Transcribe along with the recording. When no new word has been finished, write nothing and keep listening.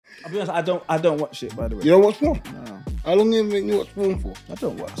be honest, I don't watch it, by the way. You don't watch porn? No. How long have you watched porn for? I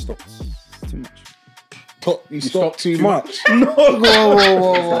don't watch. I stopped. It's too much. You stopped too much? No.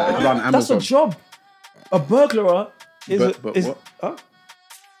 Whoa. That's a job. A burglar is what? Huh?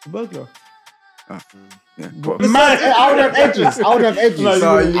 A burglar. Yeah. Man, I would have edges.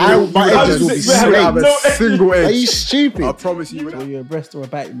 My edges will be straight. Single edge. Are you stupid? I promise you. Are you a breast or a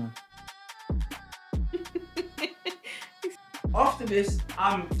back, man? After this,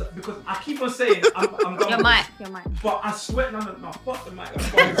 because I keep on saying I'm done. Your mic. But I swear, no, fuck the mic.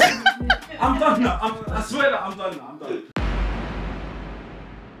 I'm done now. I swear that I'm done now. I'm done.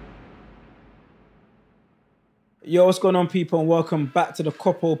 Yo, what's going on, people? And welcome back to the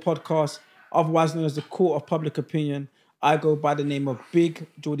Copo podcast, otherwise known as the Court of Public Opinion. I go by the name of Big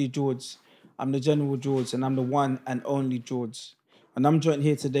Geordie George. I'm the General George, and I'm the one and only George. And I'm joined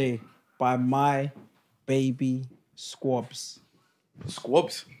here today by my baby squabs.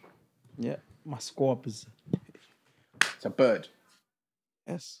 Squabs? Yeah, my squabs. It's a bird.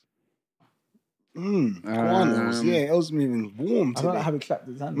 Yes. Guanos. Yeah, it was moving warm I today. don't know how he clapped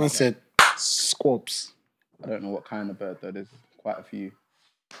his hand. Man said squabs. I don't know what kind of bird though. There's quite a few.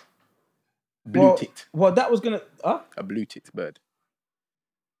 Blue tit. Well, that was gonna. A blue tit bird.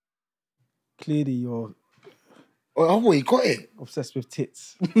 Clearly, you're Oh, you got it. obsessed with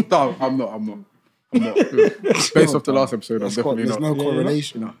tits. No, I'm not. Based off the last episode, I'm definitely There's not. no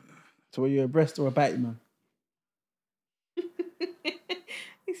correlation. So, are you a breast or a back, man?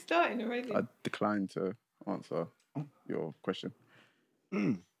 He's starting already. I decline to answer your question.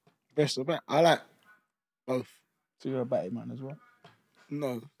 Best of back. I like both. So, you're a back man as well?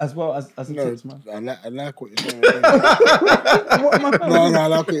 No. As well as a No, tits, man? I like what you're trying to do. What, man? No, I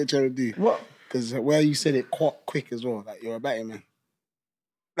like what you're trying to do. What? Because where you said it quite quick as well, like you're a batty man.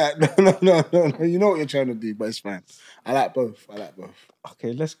 Like, no. You know what you're trying to do, but it's fine. I like both.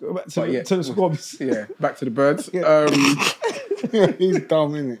 Okay, let's go back to the squabs. Yeah, back to the birds. He's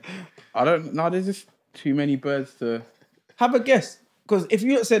dumb, isn't it? I don't know. There's just too many birds to. Have a guess. Because if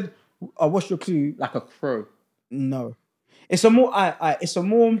you said, what's your clue? Like a crow. No. It's a more, it's a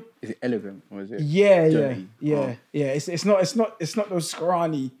more... Is it elegant or is it? Yeah. dirty? Yeah. It's not those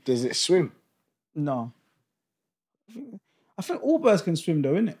scrawny. Does it swim? No. I think all birds can swim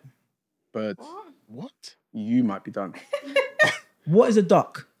though, innit? Birds. What? You might be done. What is a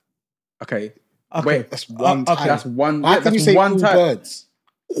duck? Okay. Okay. Wait. That's one type. That's one. How can you that's say one all type. birds?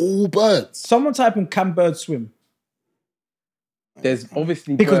 All birds. Someone type in can birds swim? There's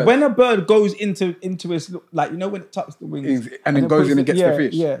obviously Because birds. when a bird goes into its, like, you know, when it taps the wings and then goes in and gets the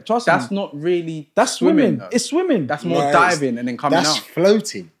fish. Yeah, trust That's me. not really That's swimming. though. It's swimming. That's more No, diving and then coming That's out.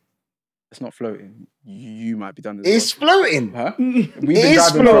 floating. It's not floating. You might be done as It's well. floating. Huh? We've been It is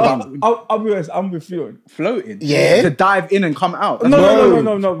diving for floating. about I'll be honest, I'm with you. floating. Yeah. To dive in and come out.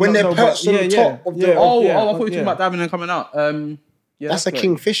 No. When they're perched on the top of the... I thought you were yeah. talking about diving and coming out. Yeah, That's a floating.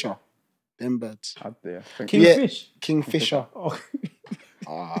 kingfisher. Them birds. Yeah, Kingfish. Kingfisher. Oh.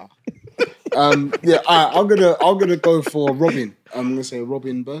 I'm gonna go for robin. I'm gonna say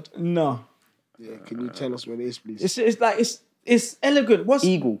robin bird. No. Yeah, can you tell us what it is, please? It's elegant. What's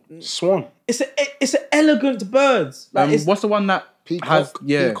Eagle. Swan. It's an elegant bird. Like What's the one that Peacock. has?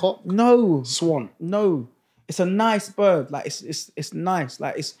 Yeah. Peacock. no, Swan. no. It's a nice bird. Like it's nice.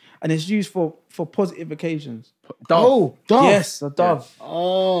 Like it's used for positive occasions. Dove. Oh, dove. Yes, a dove.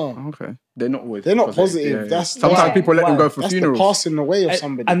 Oh, Okay. They're not always. They're not positive. Yeah. That's Sometimes why. people let them go for that's funerals. the passing away of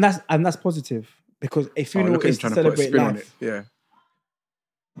somebody. And that's positive because a funeral look at him is to trying to put a celebrate spin on it. life. Yeah.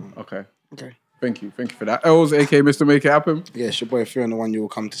 Okay. Okay. Thank you for that. Els, aka Mr. Make It Happen. Yeah, it's your boy Fear and the one you will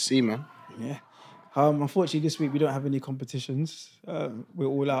come to see, man. Yeah. Unfortunately, this week we don't have any competitions. We're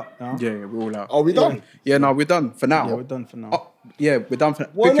all out now. Yeah, we're all out. Are we done? Yeah, no, we're done for now. Yeah, we're done for now. Oh, yeah, we're done for now.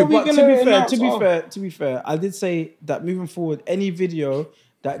 When are we But gonna to be fair, I did say that moving forward, any video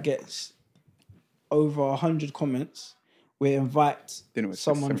that gets over 100 comments, we invite Then it was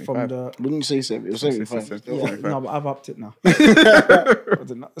someone from 75. the. Wouldn't you say 70? It was 75. Yeah, no, but I've upped it now.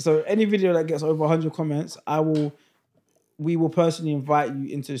 So any video that gets over 100 comments, we will personally invite you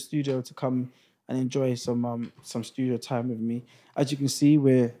into the studio to come and enjoy some studio time with me. As you can see,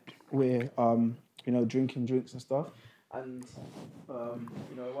 we're drinking drinks and stuff, and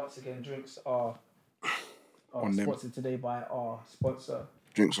once again, drinks are sponsored today by our sponsor.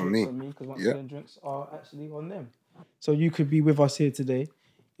 Drinks on me. Because once again, drinks are actually on them. So you could be with us here today,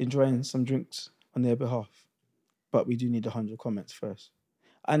 enjoying some drinks on their behalf. But we do need 100 comments first.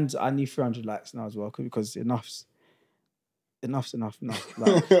 And I need 300 likes now as well, because enough's enough.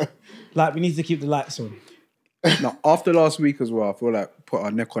 Like we need to keep the lights on. Now, after last week as well, I feel like put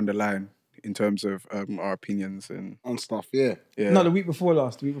our neck on the line in terms of our opinions and On stuff, yeah. No, the week before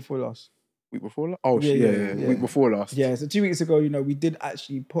last. week before last. Yeah. Week before last. Yeah, so 2 weeks ago, we did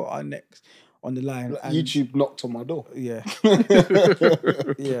actually put our necks on the line. And, YouTube knocked on my door. Yeah.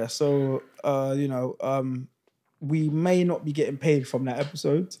 Yeah, so, we may not be getting paid from that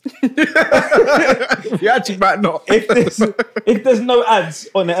episode. We actually might not. If there's no ads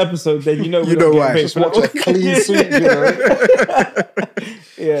on the episode, then we're know not why. getting paid Just for that watch a one. clean sweep,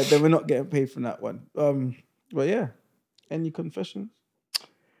 Yeah, then we're not getting paid from that one. But yeah, any confessions?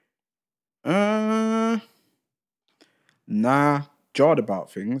 Nah, jarred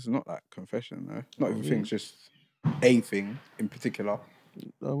about things, not like confession though. Not even things, just a thing in particular.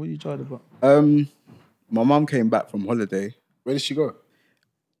 What are you jarred about? My mum came back from holiday. Where did she go?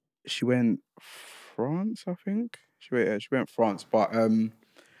 She went France, I think. She went France, but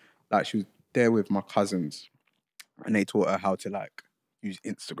like she was there with my cousins, and they taught her how to like use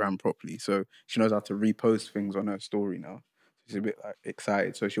Instagram properly. So she knows how to repost things on her story now. She's a bit like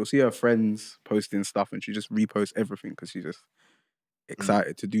excited. So she'll see her friends posting stuff, and she just reposts everything because she's just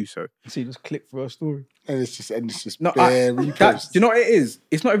excited to do so. So you just click for her story. And it's just No, bare do reposts. you know what it is?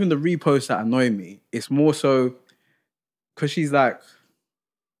 It's not even the reposts that annoy me. It's more so because she's like,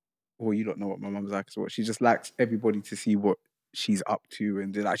 well, you don't know what my mum's like. So she just likes everybody to see what she's up to,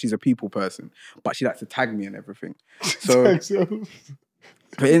 and like she's a people person, but she likes to tag me and everything. So,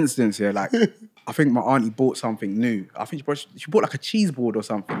 for instance, yeah, like I think my auntie bought something new. I think she bought like a cheese board or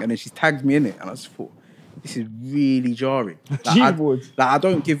something, and then she tagged me in it, and I just thought, this is really jarring. Like, I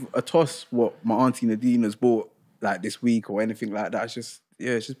don't give a toss what my auntie Nadine has bought like this week or anything like that. It's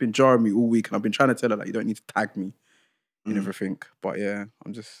just been jarring me all week, and I've been trying to tell her like you don't need to tag me in everything. But yeah,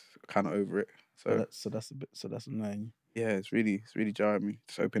 I'm just kind of over it. So that's annoying. Yeah, it's really jarring me.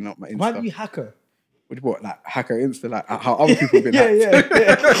 Just opening up my Insta. Why do you hack her? What, like hack her Insta, like how other people have been hacked?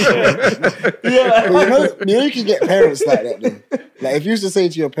 Yeah. Well, you can get parents like that though. Like if you used to say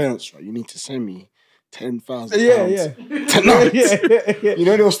to your parents, right, you need to send me £10,000 tonight. You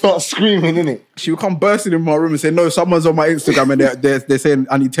know they'll start screaming, innit? She would come bursting in my room and say, "No, someone's on my Instagram and they're saying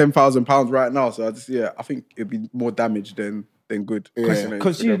I need £10,000 right now." So I think it'd be more damage than good.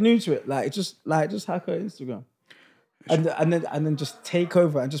 Because she's new to it. Just hack her Instagram. And then just take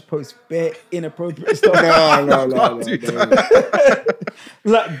over and just post bare inappropriate stuff. No.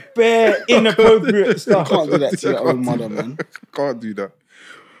 Like bare inappropriate stuff. You can't do that to your own mother, man. Can't do that.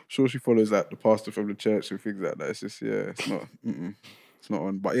 Sure, she follows like the pastor from the church and things like that. It's just it's not. It's not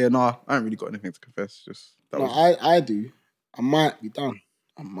on. But yeah, I ain't really got anything to confess. Just that I do. I might be done.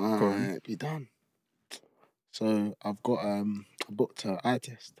 Be done. So I've got I booked an eye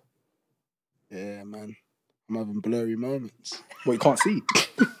test. Yeah, man. I'm having blurry moments. Well, you can't see.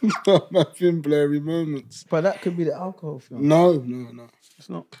 I'm having blurry moments. But that could be the alcohol film. No. It's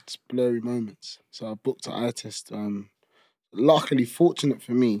not. It's blurry moments. So I booked an eye test. Luckily, fortunate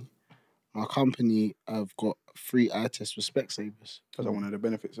for me, my company have got free eye tests with Specsavers. That's one of the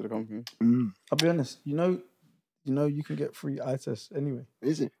benefits of the company. I'll be honest. You can get free eye tests anyway.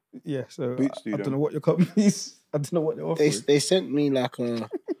 Is it? Yeah. So Boots I don't know what your company's. I don't know what they're offering. They sent me like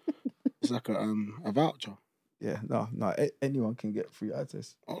it's like a voucher. Yeah. No. Anyone can get free eye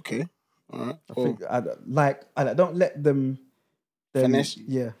tests. Okay. All right. I think I don't let them finesse you.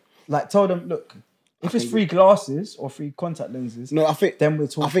 Yeah. Like tell them, look, if it's free glasses or free contact lenses, no, I think then we're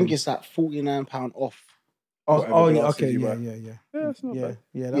talking. I think it's like £49 off. Oh yeah, okay, yeah. Yeah, it's not bad.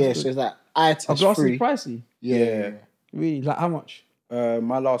 Yeah, That's so it's like eye test glasses free. Pricey. Yeah. Really? Like how much?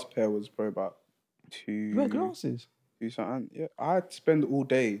 My last pair was probably about two. You wear glasses. Do something. Yeah, I'd spend all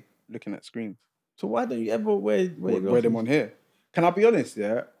day looking at screens. So why don't you ever wear them on here? Can I be honest?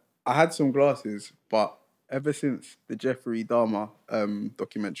 Yeah, I had some glasses, but ever since the Jeffrey Dahmer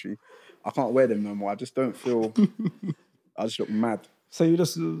documentary, I can't wear them no more. I just don't feel. I just look mad. So you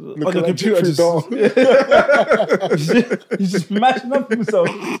just on Look the at computer, you just mashing up yourself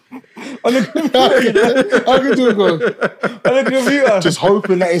on the computer. How can you go? On the computer, Just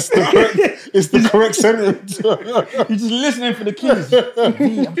hoping that it's the correct sentence. you're just listening for the keys.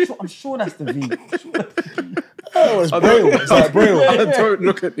 V. I'm sure that's the V. Oh, it's Braille. It's like Braille. I don't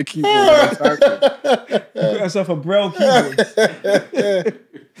look at the keyboard. When I type. You got yourself a Braille keyboard.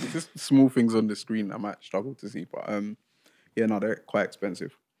 Just small things on the screen I might struggle to see, but yeah, no, they're quite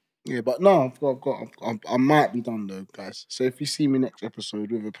expensive. Yeah, but no, I might be done though, guys. So if you see me next episode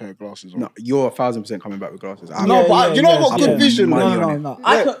with a pair of glasses on, No, you're 1,000% coming back with glasses. I've got good vision. No.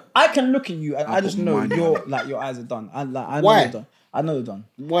 I can look at you and I just know your eyes are done. I know Why? you're done. I know you're done.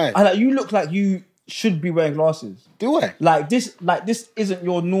 Why? You look like you should be wearing glasses. Do I? Like this isn't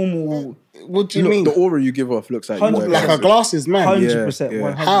your normal. What do you mean? The aura you give off looks like you wear 100%. Like a glasses man. 100%.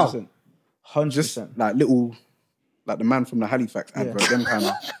 Yeah. 100%. How? Just 100%. like little, like the man from the Halifax advert, them kind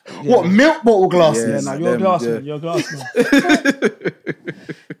of. What, milk bottle glasses? Yeah, no, you're a them, glassman. yeah. You're a glassman.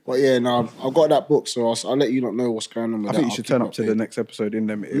 But yeah, no, I've got that book, so I'll let you not know what's going on with I that. think you I'll should keep turn up to the updated. next episode in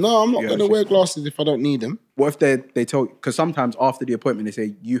them. No, I'm not going to wear glasses if I don't need them. What if they tell, because sometimes after the appointment they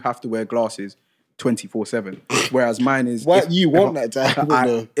say you have to wear glasses 24/7, whereas mine is You want that to happen,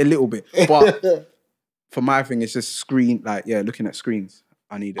 though. a little bit, but for my thing it's just looking at screens.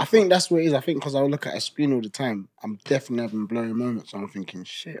 I need it. I think that's what it is. I think because I look at a screen all the time, I'm definitely having blurry moments. I'm thinking,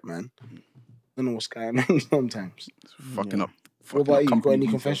 shit, man. I don't know what's going on sometimes. It's fucking up. What about you? You got any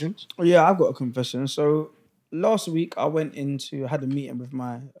confessions? Oh, yeah, I've got a confession. So last week I had a meeting with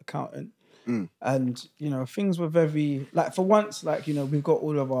my accountant, and things were very for once, we've got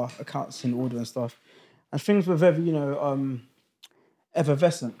all of our accounts in order and stuff, and things were very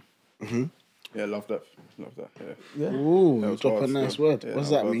effervescent. Mm-hmm. Yeah, love that. Yeah. Ooh, drop a nice word. Yeah, what does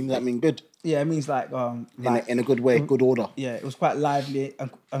that mean? Does that mean good? Yeah, it means In a good way, good order. Yeah, it was quite lively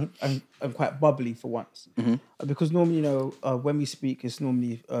and quite bubbly for once. Because normally, when we speak, it's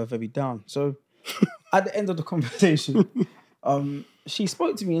normally very down. So at the end of the conversation, she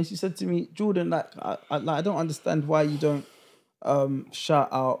spoke to me and she said to me, Jordan, I don't understand why you don't shout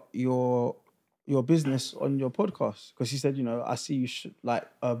out your business on your podcast. Because she said, I see you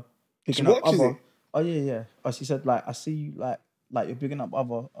picking up watches other. it? Oh yeah. She said I see you like you're bigging up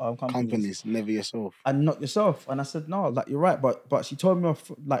other companies. Never yourself. And not yourself. And I said, no, you're right. But she told me off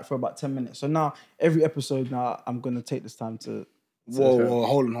for about 10 minutes. So now every episode now I'm gonna take this time to. Whoa,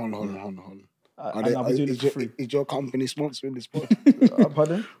 hold on. And I'll be doing this for free. Is your company sponsoring this podcast?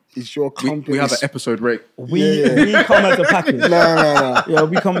 Pardon? Is your company? We have an episode rate. We come as a package. No. Yeah,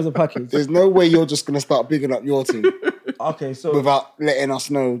 we come as a package. There's no way you're just gonna start bigging up your team Okay, so without letting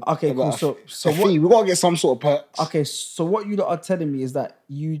us know. Okay, cool. about So a what? fee. We gotta get some sort of perks. Okay, so what you lot are telling me is that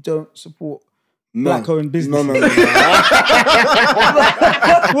you don't support No. black-owned businesses. No.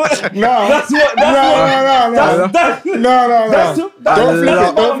 That's what. No. That's what.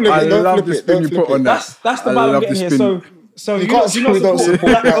 Don't I love flip the it. spin Don't you flip put on it. that. That's the I vibe I'm love getting the here. spin. So You can't say we don't support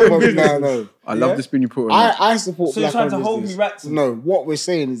black-owned black-owned. businesses. No. I love the spin you put on that. I support So you're black-owned trying to hold business. me back to- No, what we're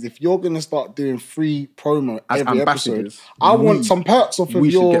saying is if you're gonna start doing free promo As every episode, ambassadors, I want some perks off of We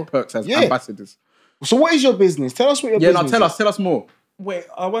your. should get perks as ambassadors. So what is your business? Tell us what your Yeah, business now is. tell us more. Wait,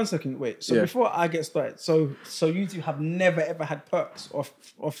 1 second. Wait. So Yeah. before I get started, so you two have never ever had perks off.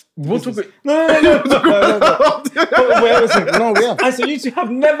 We'll business? talk No. Wait a second. No, we have. And so you two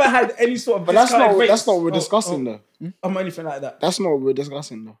have never had any sort of. But that's discounted not rates what we're or- discussing though. or anything like that. That's not what we're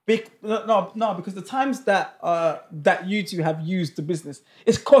discussing though. No, because the times that you two have used the business,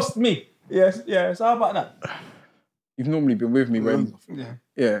 it's cost me. Yes. So how about that? You've normally been with me when.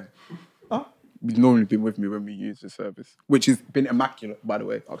 Yeah. Huh? You've normally been with me when we use the service, which has been immaculate, by the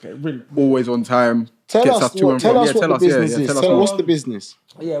way. Okay, brilliant. Always on time. Tell gets us to what and from. Yeah, the tell us, business is. tell us Tell more. what's the business.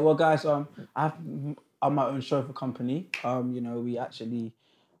 Yeah, well, guys, I have my own chauffeur company. We actually,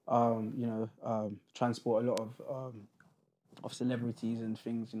 transport a lot of celebrities and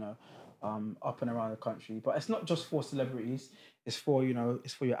things, up and around the country. But it's not just for celebrities. It's for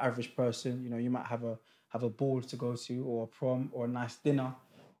your average person. You might have a ball to go to, or a prom, or a nice dinner,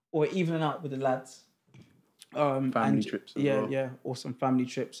 or even out with the lads. Family trips as well. Yeah, or some family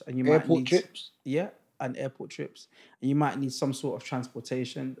trips, and you Airport might need trips? Yeah, and airport trips, and you might need some sort of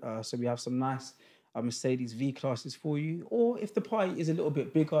transportation. So we have some nice Mercedes V classes for you, or if the party is a little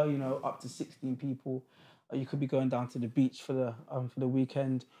bit bigger, up to 16 people, you could be going down to the beach for the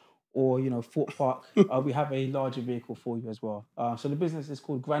weekend, or Fort Park. We have a larger vehicle for you as well. So the business is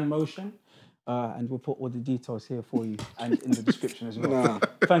called Grand Motion. And we'll put all the details here for you and in the description as well. Nah.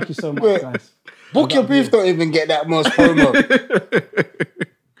 Thank you so much, guys. Book your beef don't even get that much promo.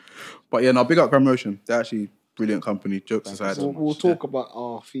 But yeah, now big up Grand Motion. They're actually brilliant company. Jokes aside. We'll talk about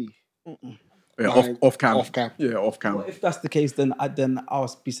our fee. Yeah, off cam. Off cam. Yeah, off cam. Well, if that's the case, then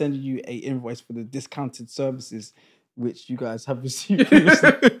I'll be sending you a invoice for the discounted services which you guys have received previously.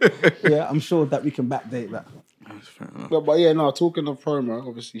 Yeah, I'm sure that we can backdate that. That's fair enough. But yeah, no, talking of promo,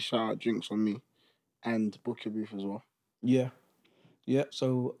 obviously shout out Drinks on Me and Book Your Booth as well. Yeah.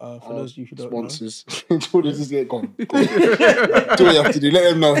 So for those of you who don't sponsors. Jordan, just get gone. Do what you have to do. Let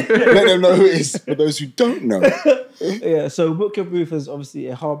them know. Let them know who it is. For those who don't know. Yeah, so Book Your Booth is obviously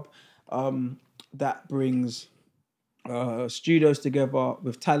a hub that brings studios together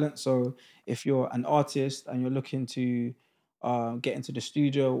with talent. So if you're an artist and you're looking to get into the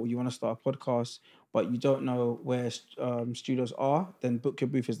studio, or you want to start a podcast, but you don't know where studios are, then Book Your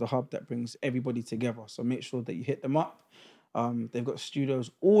Booth is the hub that brings everybody together. So make sure that you hit them up. They've got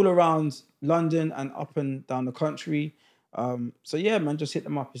studios all around London and up and down the country. So yeah, man, just hit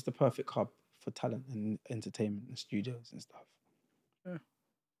them up. It's the perfect hub for talent and entertainment and studios and stuff. Yeah,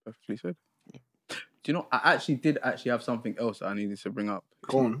 perfectly said. Do you know, I did have something else that I needed to bring up.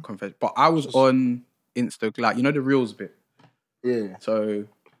 Go on. Confess. But I was on Insta, like, you know the Reels bit? Yeah. So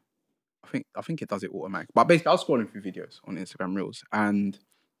I think it does it automatic. But basically, I was scrolling through videos on Instagram Reels and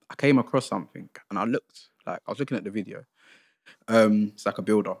I came across something and I was looking at the video. It's like a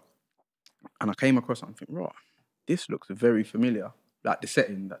builder. And I came across something, right, this looks very familiar. Like the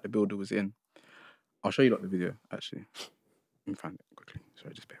setting that the builder was in. I'll show you the video, actually. Let me find it quickly.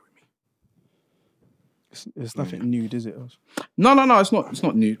 Sorry, just bear with me. It's nothing nude, is it? No, it's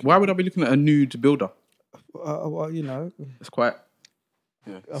not nude. Why would I be looking at a nude builder? Well, you know. It's quite...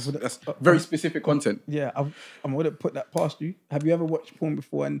 Yeah, that's very specific content. Yeah, I wouldn't put that past you. Have you ever watched porn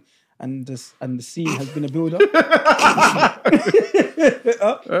before and the scene has been a builder?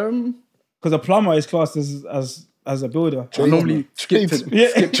 Because a plumber is classed as a builder. I normally skip to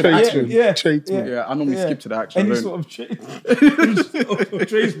Yeah, I normally skip to that actually. Any sort of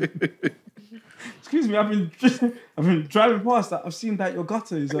tradesman. Excuse me, I've been driving past that. I've seen that your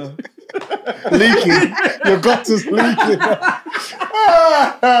gutter is leaking. Your gutter's leaking.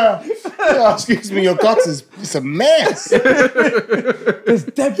 Excuse me, your gutter's it's a mess. There's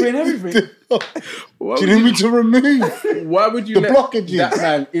debris and everything. Do you need me to remove? Why would you the let blockages? That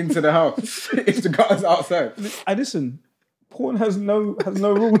man into the house if the gutter's outside? Listen, porn has no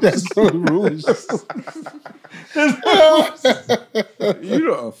rules. There's no rules. You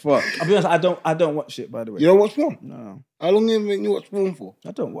know, fuck. I'll be honest, I don't watch it, by the way. You don't watch porn? No. How long have you watched porn for?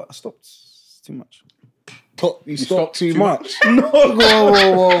 I don't watch. I stopped. It's too much. You stopped too much? No.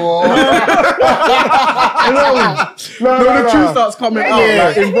 Whoa. No, the truth starts coming out.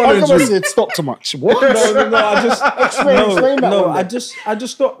 Like, I said stop too much. What? No. I just explain that. No, I just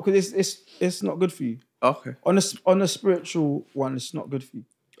stopped because it's not good for you. Okay. On a spiritual one, it's not good for you.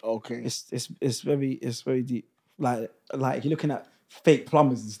 Okay. It's very deep. Like you're looking at fake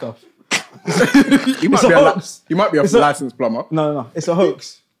plumbers and stuff. You might be a licensed plumber. No. It's a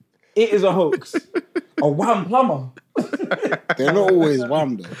hoax. It is a hoax. A wham plumber. They're not always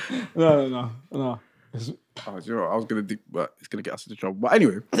wham though. No. Oh, do you know what? I was gonna but it's gonna get us into trouble. But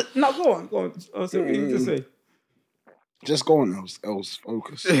anyway. No, go on. I'll say what you need to say. Just go on, else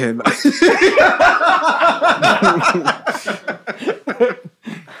focus. Yeah,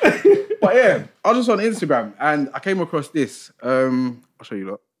 But yeah, I was just on Instagram and I came across this. I'll show you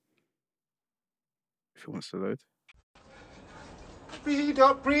lot. If it wants to load. Breed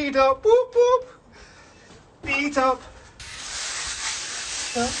up, whoop whoop. Beat up.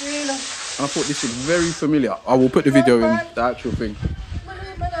 And I thought this was very familiar. I will put the video in the actual thing.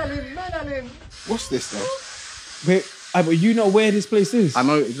 What's this though? Wait, but you know where this place is? I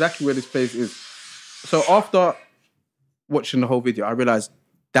know exactly where this place is. So after watching the whole video, I realised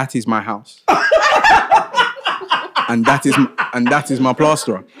that is my house. and that is my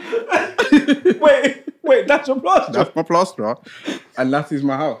plasterer. Wait, that's your plasterer? That's my plasterer. And that is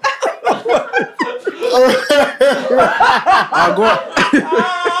my house.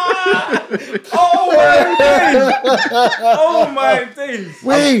 Oh my days!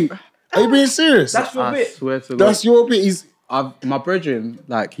 Wait, are you being serious? That's your bit. I swear to God. That's your bit. My brethren,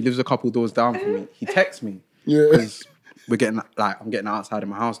 like, he lives a couple doors down from me. He texts me. Yeah. Because I'm getting outside of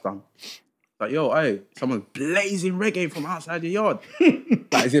my house done. Like, yo, hey, someone's blazing reggae from outside your yard.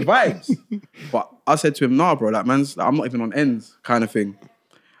 Like, is it vibes? But I said to him, nah, bro, like, man's, like, I'm not even on ends, kind of thing.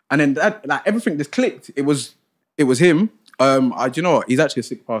 And then that, like, everything just clicked. It was him. Do you know what? He's actually a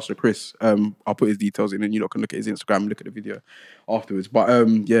sick pastor, Chris. I'll put his details in and you lot can look at his Instagram and look at the video afterwards. But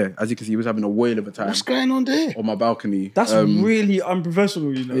yeah, as you can see, he was having a whale of a time. What's going on there? On my balcony. That's really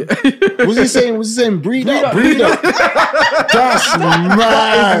unprofessional, you know. Yeah. Was he saying breed up? That's mad.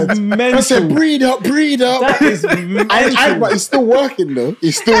 That is mental. I said breed up. That is mental. But he's still working though.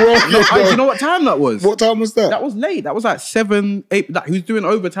 He's still working. Do you know what time that was? What time was that? That was late. That was like 7, 8. Like, he was doing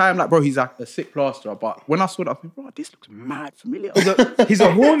overtime. Like, bro, he's like a sick plasterer. But when I saw that, I was like, bro, this looks mad familiar. He's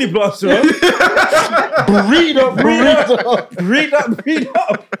a horny plasterer. breed up.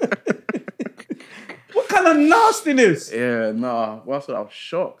 What kind of nastiness? Yeah, nah. Well, I was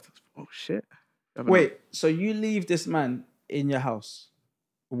shocked. Oh, shit. Wait, so you leave this man in your house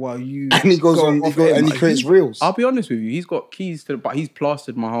while you... And he goes on, and he creates reels. I'll be honest with you. He's got keys to but he's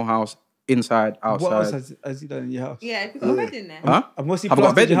plastered my whole house, inside, outside. What else has he done in your house? Yeah, you've got a bed in there. Huh? And what's he I've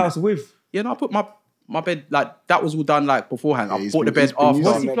got a plastered bed your in house with? Yeah, no, I put my bed, like, that was all done, like, beforehand. Yeah, I bought the bed after.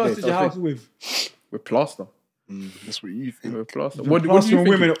 What's he that plastered bed. your house with? With plaster. That's what you think. With plaster. What do you Plastering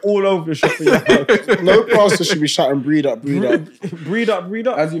think? women all over the shop in your house. No pastor should be shouting breed up. breed up.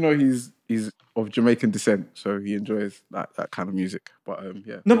 As you know, he's he's of Jamaican descent, so he enjoys that kind of music. But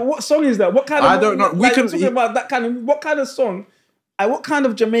yeah. No, but what song is that? What kind of? I don't know. Like, we're talking about that kind of. What kind of song? What kind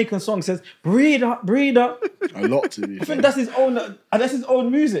of Jamaican song says "breed up"? A lot to be I fair. think that's his own. That's his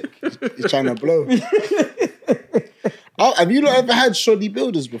own music. He's trying to blow. Oh, have you not ever had shoddy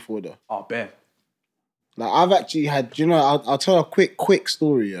builders before though? Oh, bear. Like I've actually had. You know, I'll tell a quick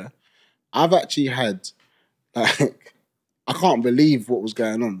story. Yeah, I've actually had. Like, I can't believe what was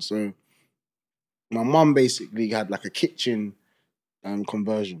going on. So, my mum basically had like a kitchen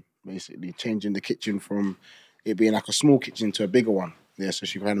conversion, basically changing the kitchen from it being like a small kitchen to a bigger one. Yeah, so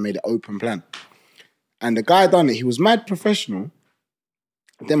she kind of made it open plan. And the guy done it. He was mad professional.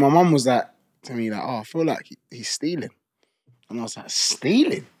 Then my mum was like to me like, "Oh, I feel like he's stealing," and I was like,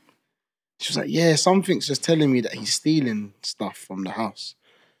 "Stealing?" She was like, "Yeah, something's just telling me that he's stealing stuff from the house."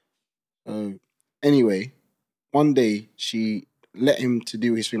 So anyway, one day she let him to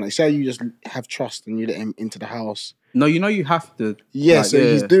do his thing. Like, say you just have trust and you let him into the house. No, you know you have to. Yeah, like, so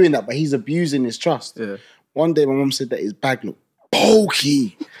he's doing that, but he's abusing his trust. Yeah. One day my mum said that his bag looked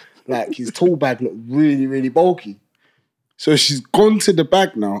bulky. Like his tool bag looked really, really bulky. So she's gone to the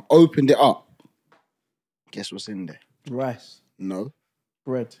bag now, opened it up. Guess what's in there? Rice, No.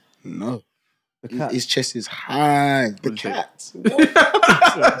 bread, No. the cat. His chest is high. The cat.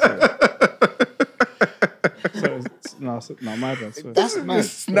 No, my bad. Sorry. That's mad.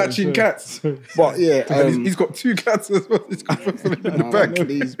 Snatching cats. But yeah, And he's got 2 cats as well. He's got them in the back.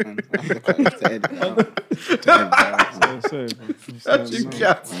 Please, man. I have to cut it to edit it out. To edit it out. Sorry, bro. Snatching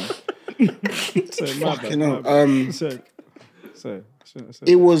cats. Sorry, my bad. You know, my bad. Sorry.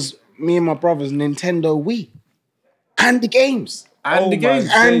 it was me and my brother's Nintendo Wii. And the games. And the games.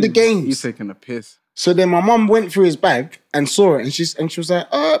 And the games. He's taking a piss. So then my mum went through his bag and saw it, and she was like,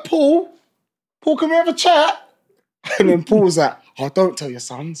 Paul, can we have a chat? And then Paul was like, "Oh, don't tell your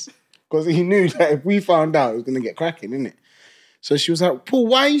sons." Because he knew that if we found out, it was going to get cracking, innit? So she was like, "Paul,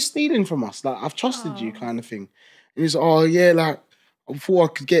 why are you stealing from us? Like, I've trusted you," kind of thing. And he's like, "Oh, yeah, like, I thought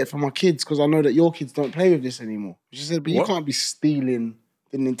I could get it for my kids because I know that your kids don't play with this anymore." She said, "But you can't be stealing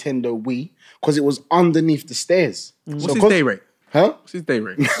the Nintendo Wii because it was underneath the stairs." What's his day rate? Huh? What's his day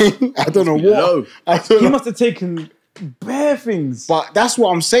rate? I don't know what. low. I don't He know. must have taken bare things. But that's what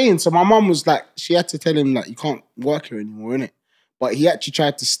I'm saying. So my mum was like, she had to tell him like, you can't work here anymore, innit? But he actually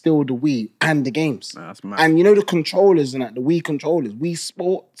tried to steal the Wii and the games. Nah, that's mad. And you know the controllers and that, the Wii controllers, Wii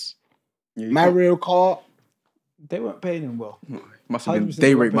Sports, Mario Kart. They weren't paying him well. Must have been 100%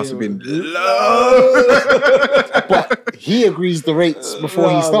 day rate. what Must have they been were. low. But he agrees the rates before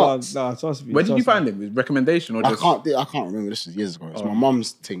he starts. No, trust me. Where did you trust me. find him? With recommendation or I just? can't remember. This was years ago. It's my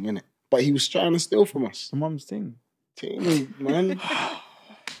mum's thing, innit? But he was trying to steal from us. My mum's thing. Ting, man.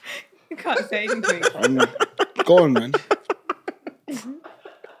 You can't say anything. Go on, man.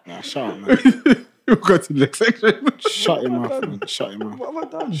 Nah, shut up, man. We'll go to the next section. Shut your mouth, man. Shut your mouth. What have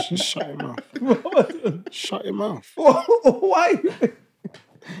I done? Shut your mouth. What have I done? Shut your mouth. Why?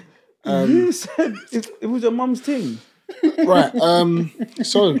 You said it was your mum's thing. Right.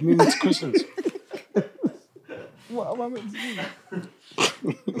 So moving to questions. What am I meant to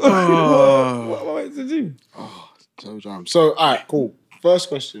do? Oh. What am I meant to do? So jam. So all right, cool. First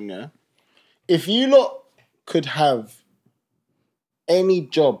question, yeah. If you lot could have any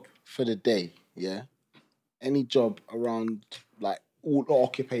job for the day, yeah, any job around like all the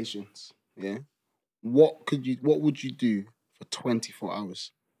occupations, yeah, what would you do for 24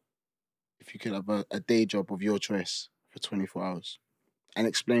 hours? If you could have a day job of your choice for 24 hours, and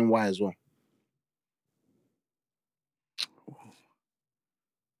explain why as well.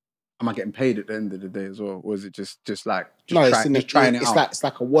 Am I getting paid at the end of the day as well, or is it just trying it out? It's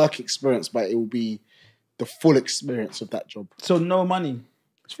like a work experience, but it will be the full experience of that job. So no money.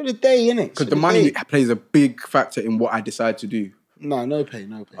 It's for the day, innit? Because the money plays a big factor in what I decide to do. No pay.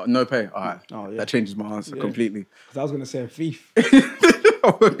 No pay. All right. Oh, yeah. That changes my answer completely. Because I was going to say a thief.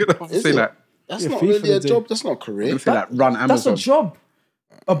 I'm gonna Is say it? that. That's Yeah, not fee for really the a day. job. That's not a I'm career. gonna say that. Run That's Amazon. a job.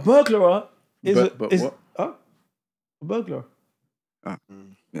 A burglar is But is what? Huh? A burglar.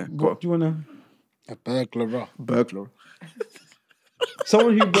 Yeah. Go What do you want to? A burglar. Burglar.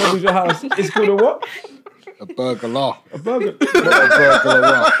 Someone who burgles your house is called a what? A burglar. A burglar. Not a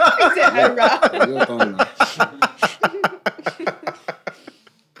burglar. Is it a rat? You're done, man.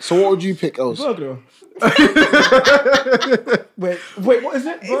 So what would you pick, Els? Burglar. wait, what is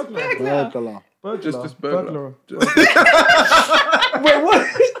it? Burglar. Burglar. Burglar. Just burglar. Wait, what?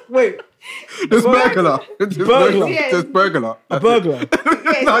 Wait, Just burglar. Burglar. Just burglar. a burglar. Yeah,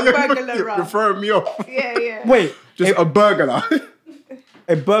 it's a burglar You're rat. throwing me off. Yeah. Wait, Just a burglar.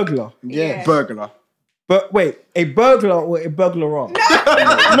 a burglar. Yeah. Yeah. Burglar. But wait, a burglar or a burglar?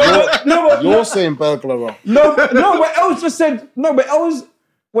 You're saying burglar. No, but Els just said no. But Els,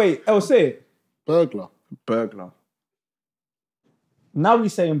 wait, Els say it. Burglar. Now we're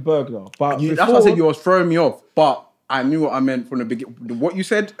saying burglar, but That's before, why I said you was throwing me off, but I knew what I meant from the beginning. What you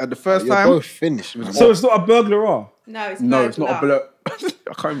said at the first You're time. both finished. so it's not a burglar. No, it's No, it's not a burglar. blur.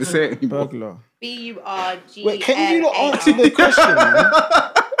 I can't even say it anymore. Burglar. B-U-R-G-L-A-R. Wait, can you not answer the question, man?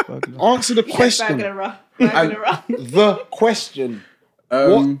 Burglar. Answer the question. Burglar. The question.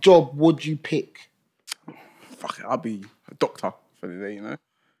 What job would you pick? Fuck it, I'll be a doctor for the day, you know?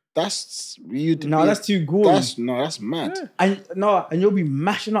 That's you. No, that's too gory. That's mad. And you'll be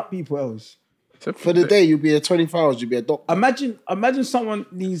mashing up people else. For the day, you'll be a 24 hours. You'll be a doctor, Imagine someone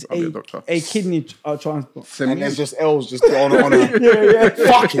needs I'll be a doctor. a kidney transplant. and there's just L's just on a Yeah.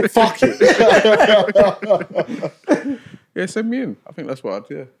 fuck it. Yeah, send me in. I think that's what I'd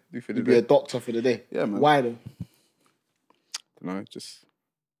do for the You'll be a day. doctor for the day. Yeah, man. Why though? No, just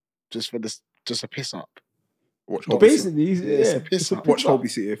Just a piss up. watch But Hobby basically, It's yeah. a piss up. Watch Hobby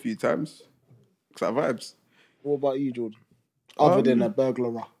City a few times. It's that vibes. What about you, Jordan? Other than a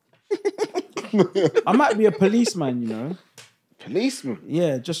burglar, I might be a policeman, you know. policeman.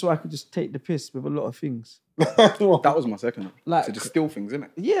 Yeah, just so I could just take the piss with a lot of things. That was my second. Like- to just steal things, innit?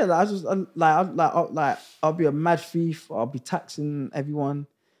 Yeah, I'll be a mad thief. I'll be taxing everyone,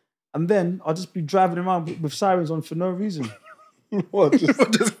 and then I'll just be driving around with sirens on for no reason. What?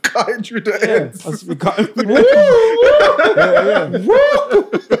 Just cutting through the Yeah, ends. I'll just be cutting through the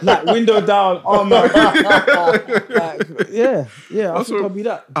like window down. Oh my like, yeah. I think I'll be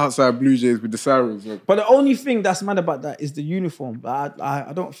that. Outside Blue Jays with the sirens. Like, But the only thing that's mad about that is the uniform.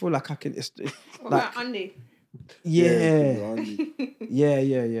 I don't feel like I can. It's What like about Andy? yeah.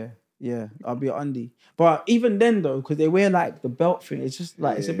 I'll be an undie. But even then though, because they wear like the belt thing, it's just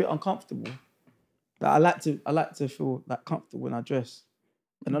like it's a bit uncomfortable. Like, I like to feel like comfortable when I dress.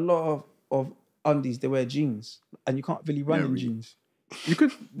 And a lot of undies they wear jeans, and you can't really run in jeans. you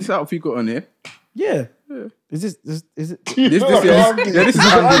could, this outfit you got on here. Yeah. Is it? This is Andy, man. Is this How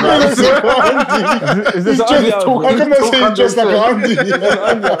can I say he dressed like an Andy?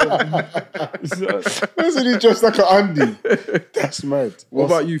 Isn't he dressed like an Andy? That's mad. What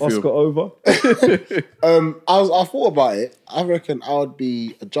about you, Phil? Oscar over? I thought about it. I reckon I would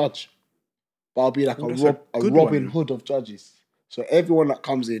be a judge, but I'll be like a good Robin one. Hood of judges. So everyone that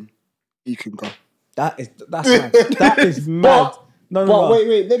comes in, you can go. That's mad. That is mad. No.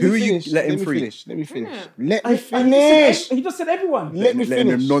 Wait. Let Who me are you finish. letting Let me free? finish. Let me finish. He just said everyone. Let me Letting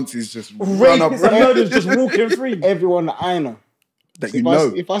them finish. nonsense just run up Rapists and murderers just walking free. Everyone that I know. that So you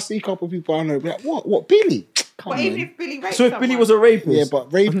know. if I see a couple of people I know, be like, what, Billy? Come But on. even if Billy raped So if Billy someone- was a rapist, Yeah,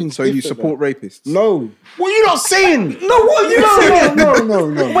 but raping. So you support rapists? No. What are you not saying? no, what are you saying? No.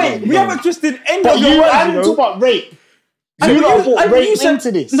 Wait, we haven't twisted any But of your you, words, I you didn't know. talk about rape. And You lot brought and rape said,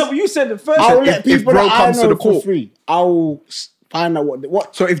 into this. No, but you said the first. I'll if- let if people bro that I comes to know the for court. free. I'll find out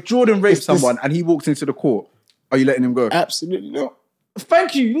what. So if Jordan rapes It's this- someone and he walks into the court, are you letting him go? Absolutely not.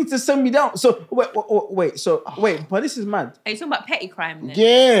 Thank you. You need to send me down. So wait. But this is mad. Are you talking about petty crime then?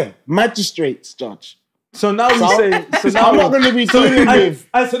 Yeah, magistrates judge. So now you say. So now I'm not going to be dealing with.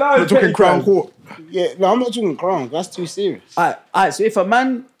 So now We're talking Crown Court. Yeah, no, I'm not talking crown. That's too serious. All right. So if a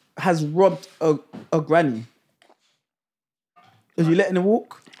man has robbed a granny, are you letting him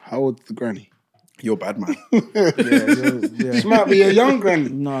walk? How old's the granny? You're bad, man. Yeah. She might be a young granny.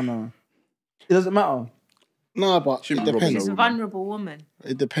 No. It doesn't matter. No, but it Shouldn't be depends. It's a vulnerable woman.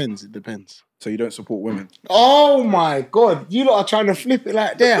 It depends. So you don't support women? Oh my God, you lot are trying to flip it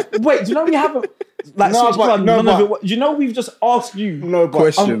like that. Wait, do you know we haven't like No, switched but- on no, none of but- it? Do you know we've just asked you? No, but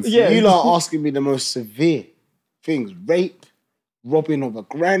Questions. Yeah. you lot are asking me the most severe things: rape, robbing of a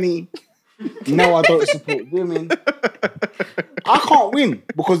granny. No, I don't support women. I can't win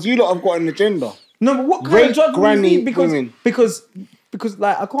because you lot have got an agenda. No, but what kind Rape, of judge granny, would you be? women. Because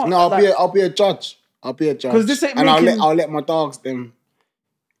like I can't. No, I'll like, be a judge. I'll be a judge. 'Cause this ain't and making- I'll let my dogs them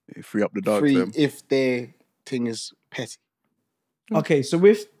Free up the dogs. free Them. if their thing is petty. Okay, so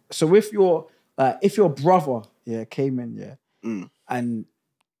if your if your brother came in and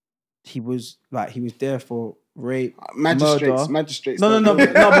he was there for rape, murder. Magistrates. No, don't do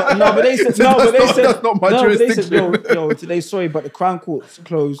it. but they said That's not my no, but they said jurisdiction. yo, today sorry, but the Crown Court's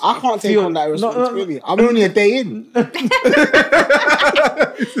closed. I can't take Feel- on that no, responsibility. I'm only a day in. I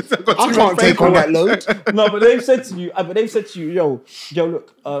can't take on that load. No, but they've said to you, yo,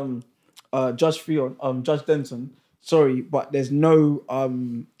 look, Judge Fion, Judge Denton, sorry, but there's no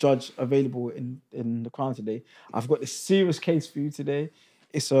judge available in the Crown today. I've got this serious case for you today.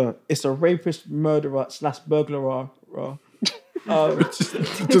 It's a rapist, murderer / burglar. Just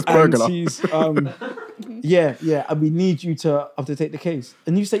And burglar. he's yeah, and we need you to have to take the case.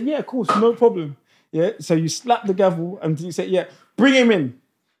 And you say, yeah, of course, no problem. Yeah, so you slap the gavel and you say, yeah, bring him in.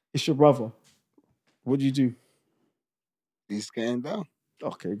 It's your brother. What do you do? He's getting down.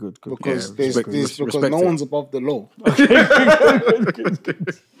 Okay, good. Because respect no it. one's above the law.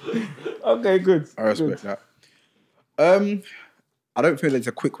 Okay, good. I respect that. I don't feel there's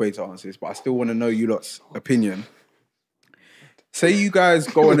a quick way to answer this, but I still want to know you lot's opinion. Say you guys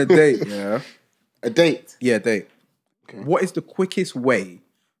go on a date, yeah? A date? Yeah, date. Okay. What is the quickest way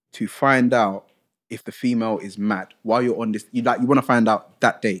to find out if the female is mad while you're on this? You want to find out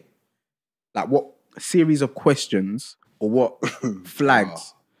that date. Like what series of questions or what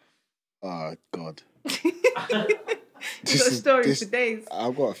flags? Oh, God. You got stories for days.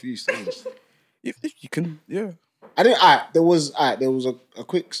 I've got a few stories. If you can, yeah. There was a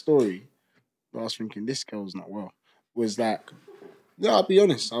quick story. I was thinking this girl's not well. Was like, yeah, I'll be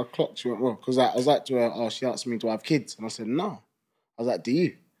honest. I clocked she went well because I was like to her. Oh, she asked me, do I have kids? And I said no. I was like, do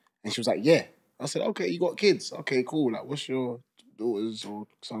you? And she was like, yeah. I said, okay, you got kids. Okay, cool. Like, what's your daughter's or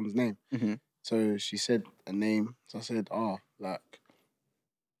son's name? Mm-hmm. So she said a name. So I said,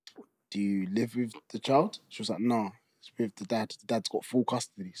 do you live with the child? She was like, no, it's with the dad. The dad's got full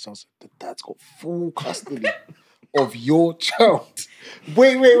custody. So I said, the dad's got full custody of your child.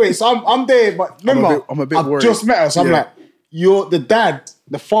 Wait. So I'm there, but remember, I'm a bit I've worried. just met her. So I'm Yeah. like,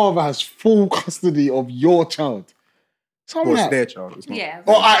 the father has full custody of your child. So I'm Well, it's like, their child. It's not.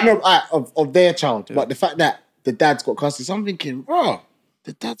 Yeah. of their child. But the fact that the dad's got custody, so I'm thinking, bro,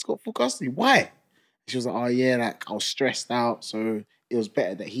 the dad's got full custody. Why? She was like, oh yeah, like I was stressed out, so it was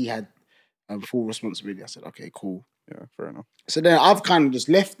better that he had full responsibility. I said, okay, cool. Yeah, fair enough. So then I've kind of just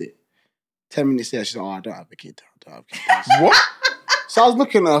left it. 10 minutes later, she's like, oh, I don't have a kid. What? So I was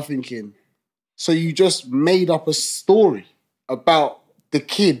looking at her thinking, so you just made up a story about the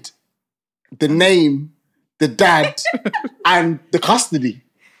kid, the name, the dad, and the custody.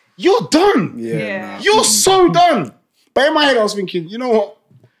 You're done. Yeah. You're so done. But in my head, I was thinking, you know what?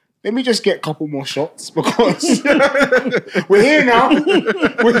 Let me just get a couple more shots because we're here now.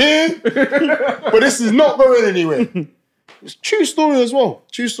 We're here. But this is not going anywhere. It's a true story as well.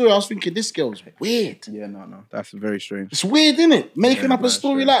 True story. I was thinking, this girl's weird. Yeah, no. That's very strange. It's weird, isn't it? Making up a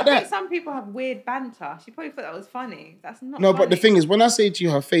story like I think that. some people have weird banter. She probably thought that was funny. That's not No, funny. but the thing is, when I say to you,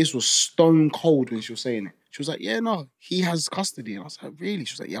 her face was stone cold when she was saying it. She was like, yeah, no, he has custody. And I was like, really?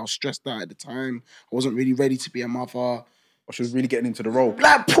 She was like, yeah, I was stressed out at the time. I wasn't really ready to be a mother. Or she was really getting into the role.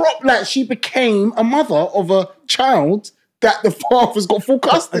 Like she became a mother of a child that the father's got full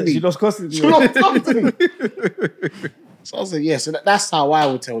custody. She lost custody. She lost custody. So I was like, yeah, so that's how I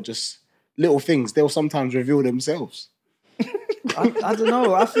would tell just little things. They'll sometimes reveal themselves. I don't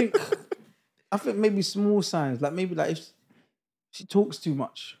know. I think maybe small signs, like maybe like if she talks too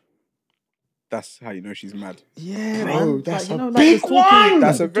much. That's how you know she's mad. Yeah, Bro, man. that's like, a like, big the talking- one.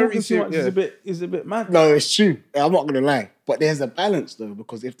 That's a the talking very too serious- much yeah. is a bit mad. No, it's true. I'm not gonna lie, but there's a balance though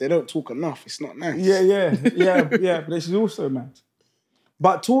because if they don't talk enough, it's not nice. Yeah. But she's also mad.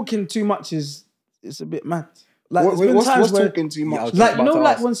 But talking too much is a bit mad. Like there's been What's times where, talking too much? like about to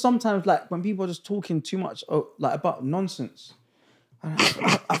like ask. when sometimes like when people are just talking too much, like about nonsense. And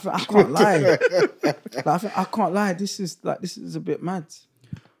I can't lie. Like, I can't lie. This is a bit mad.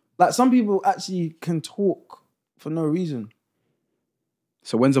 Like some people actually can talk for no reason.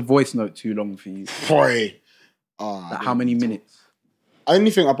 So when's a voice note too long for you? Boy. Like how many minutes?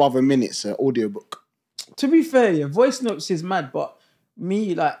 Anything above a minute's an audiobook. To be fair, yeah, voice notes is mad, but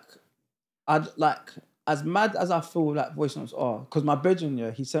me, like, I'd like as mad as I feel like voice notes are, because my brethren,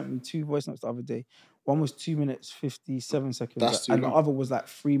 yeah, he sent me 2 voice notes the other day. One was 2 minutes 57 seconds, That's too and long. the other was like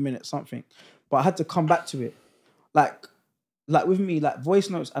 3 minutes something. But I had to come back to it. Like with me, like voice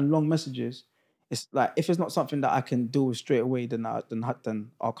notes and long messages, it's like if it's not something that I can deal with straight away, then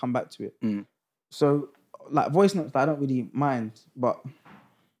I'll come back to it. Mm. So like voice notes, I don't really mind, but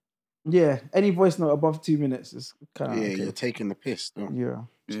yeah, any voice note above 2 minutes is kind of Yeah, okay. you're taking the piss, though. Yeah.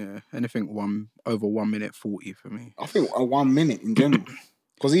 Yeah, anything over 1 minute 40 for me. I think a 1 minute in general.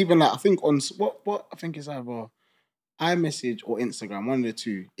 Because even like, I think on, what I think it's either iMessage or Instagram, one of the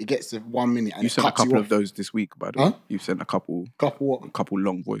two, it gets to 1 minute and You it sent a cuts you couple off. of those this week, by the way. Huh? You sent a couple Couple what?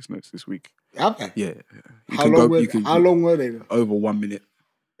 long voice notes this week. Have they? Yeah. You How can long, go, you can how long were they though? over 1 minute.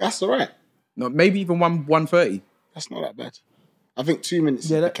 That's all right. No, maybe even 1:30. That's not that bad. I think 2 minutes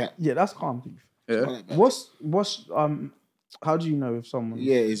Yeah, is the cap. that's calm. Dude. Yeah. Not that bad. What's how do you know if someone?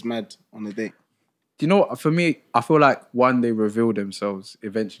 Yeah, it's mad on the date. Do you know what? For me, I feel like they reveal themselves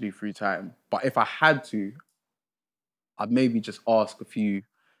eventually through time. But if I had to, I'd maybe just ask a few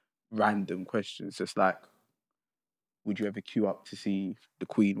random questions. Just like, would you ever queue up to see the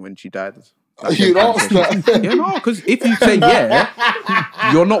Queen when she died? You asked that. Yeah, no, because if you say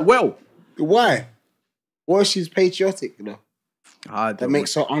yeah, you're not well. Why? What if she's patriotic, you know? That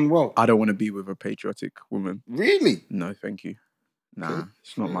makes her unwell. I don't want to be with a patriotic woman. Really? No, thank you. Nah, Okay.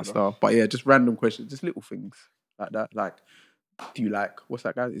 it's not my style. But yeah, just random questions, just little things like that. Like, do you like, what's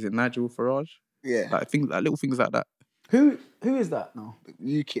that guy? Is it Nigel Farage? Yeah. Little things like that. Who is that now?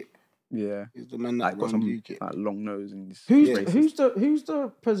 UKIP. Yeah. He's the man that Like, got runs some UKIP. like long nose and he's Who's racist.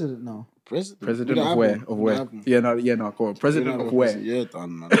 the president now? President of where? Of where? Yeah, no, go on. President of where? You're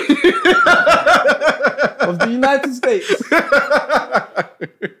done, man. Of the United States.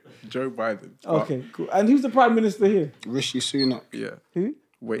 Joe Biden. Okay, cool. And who's the prime minister here? Rishi Sunak. Yeah. Who?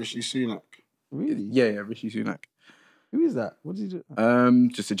 Rishi Sunak. Really? Yeah, Rishi Sunak. Who is that? What did he do?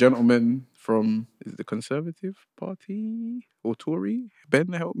 Just a gentleman from is it the Conservative Party or Tory?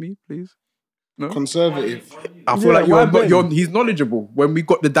 Ben, help me, please. No, Conservative. I feel like why Ben? he's knowledgeable. When we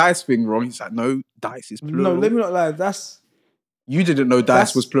got the dice thing wrong, he's like, no, dice is plural. No, let me not lie. You didn't know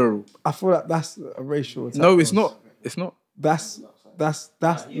dice was plural. I feel like that's a racial attack. No, it's not. It's not. That's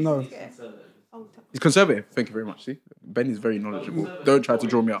no. He's conservative. Thank you very much. See, Ben is very knowledgeable. Don't try to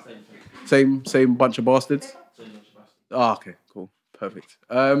draw me up. Same bunch of bastards. Ah, okay, cool, perfect.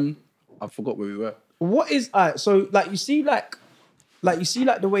 I forgot where we were. What is so like you see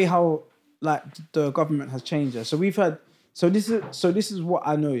the way how like the government has changed. Yeah? So we've had this is what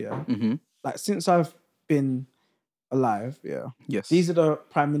I know. Yeah, like since I've been alive. Yeah. Yes. These are the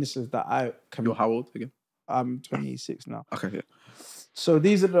prime ministers that I can. You're how old again? I'm 26 now. Okay. Yeah. So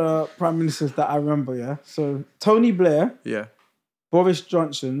these are the prime ministers that I remember. Yeah. So Tony Blair. Yeah. Boris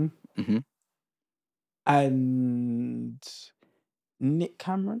Johnson. Mm-hmm. And Nick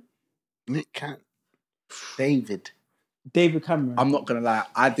Cameron. David Cameron. I'm not gonna lie,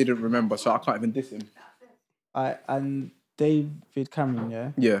 I didn't remember, so I can't even diss him. And David Cameron,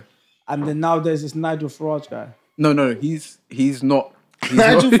 yeah. Yeah. And then now there's this Nigel Farage guy. No, he's not.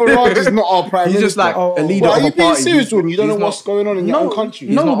 Nigel Farage is not our prime minister. He's just like a leader Well, of are a you being party. serious, Jordan? You don't know what's going on in your own country.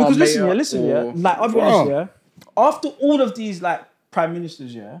 He's not because our listen, mayor yeah. Like, I'll be honest, yeah. After all of these, like, prime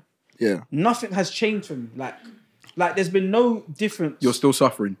ministers, yeah, nothing has changed for me. Like there's been no difference. You're still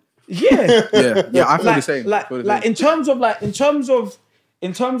suffering. Yeah. yeah. I feel the same. Like in terms of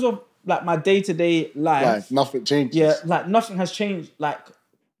like my day-to-day life, nothing changes. Yeah, like nothing has changed. Like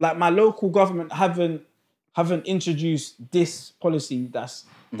my local government haven't introduced this policy that's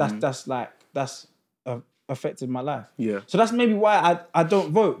affected my life. Yeah. So that's maybe why I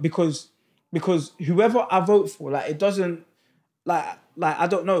don't vote because whoever I vote for, like it doesn't like I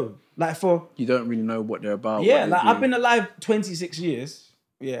don't know. Like for you don't really know what they're about. Yeah, like I've been alive 26 years.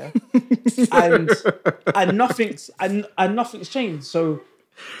 Yeah. and nothing's changed. So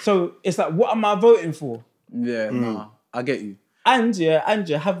it's like, what am I voting for? Yeah, nah, I get you. And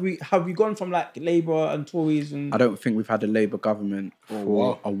have we gone from like Labour and Tories and I don't think we've had a Labour government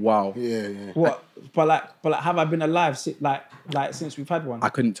for a while. Yeah. What? But have I been alive since we've had one? I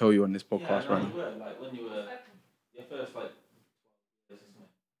couldn't tell you on this podcast, right? Like when you were your first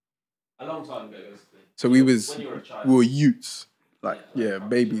a long time ago, basically. So we were a child. We were youths,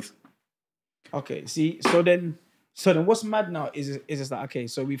 babies. Okay, see, so then what's mad now is just like, okay,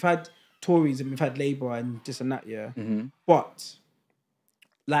 so we've had Tories and we've had Labour and this and that, yeah. Mm-hmm. But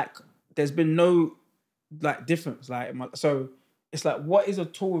like, there's been no like difference. Like, so it's like, what is a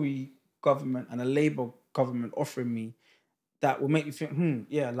Tory government and a Labour government offering me that will make me think,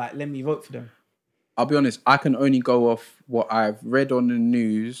 like let me vote for them? I'll be honest, I can only go off what I've read on the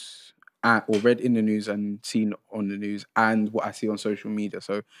news. Or read in the news and seen on the news and what I see on social media.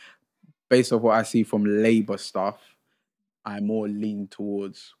 So based off what I see from Labour stuff, I more lean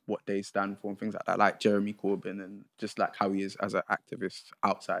towards what they stand for and things like that, like Jeremy Corbyn and just like how he is as an activist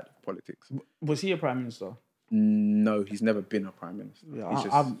outside of politics. Was he a prime minister? No, he's never been a prime minister. Yeah,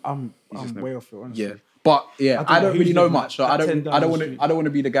 I'm way off it, honestly. Yeah, but I don't really know much, so I don't want to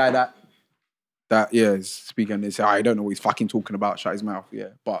be the guy that is speaking and say, I don't know what he's fucking talking about. Shut his mouth. Yeah,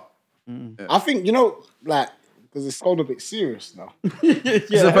 but. Yeah. I think, because it's gone a bit serious now. This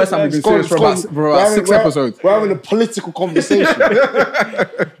is the first time we've been serious for about 6 episodes. We're having a political conversation.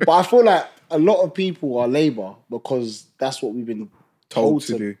 But I feel like a lot of people are Labour because that's what we've been told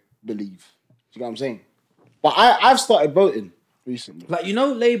to do. Believe. Do you know what I'm saying? But I've started voting recently. Like,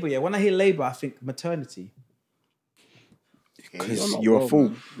 Labour, yeah, when I hear Labour, I think maternity. Because you're a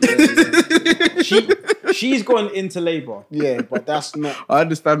fool. She's gone into Labour. Yeah, but that's not. I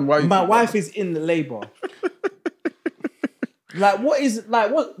understand why. My wife is in the Labour. Why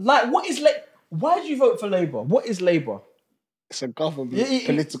do you vote for Labour? What is Labour? It's a government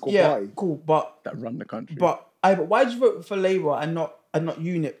political party. Cool, but that run the country. But why did you vote for Labour and not not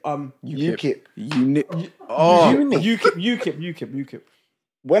UNIP. UKIP. UNIP. Oh, UKIP.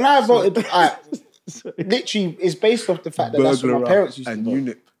 When I voted, literally, it's based off the fact that that's what my parents used to and vote.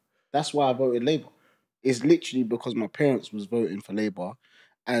 UNIP. That's why I voted Labour. It's literally because my parents was voting for Labour,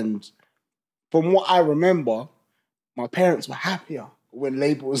 and from what I remember, my parents were happier when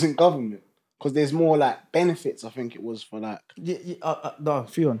Labour was in government because there's more like benefits. I think it was for like. No,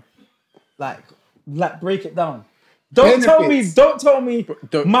 Fion. Like break it down. Don't tell me. Don't try to break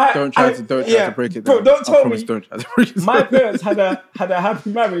it down. Don't tell me. Don't try to break it down. My parents had a happy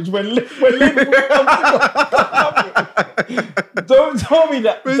marriage when Labour was. Don't tell me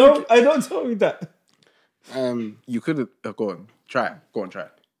that. Don't tell me that. You could have go on. Try it.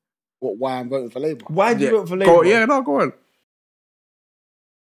 What? Why I'm voting for Labour? Why did you vote for Labour? Go on.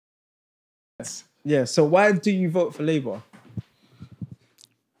 Yeah. So why do you vote for Labour?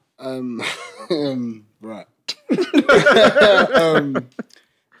 Right.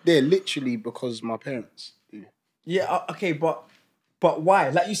 They're literally because my parents do. Yeah. Okay. But why?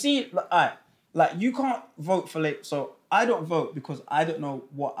 Like you see, like you can't vote for Labour. So I don't vote because I don't know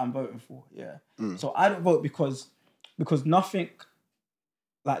what I'm voting for. Yeah. So I don't vote because nothing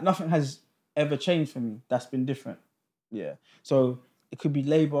has ever changed for me. That's been different. Yeah. So it could be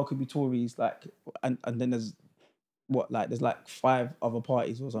Labour, it could be Tories, like, and then there's there's like 5 other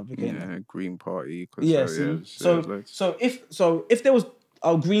parties or something. Yeah, Green Party. Yeah. So if there was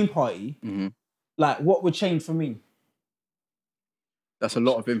a Green Party, like what would change for me? That's a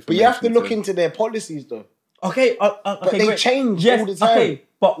lot of information. But you have to look into their policies, though. Okay, but they change all the time. Okay,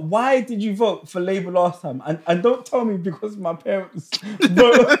 but why did you vote for Labour last time? And don't tell me because my parents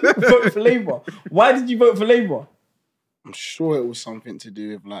voted for Labour. Why did you vote for Labour? I'm sure it was something to do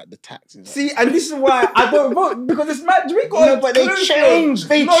with like the taxes. See, and this is why I don't vote because it's mad. But they change.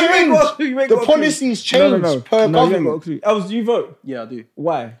 The policies change per government. Do you vote? Yeah, I do.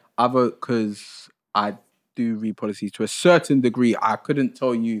 Why? I vote because I do read policies to a certain degree. I couldn't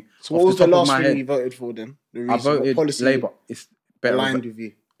tell you. So what was the last thing you voted for then? I voted Labour. It's better. Aligned with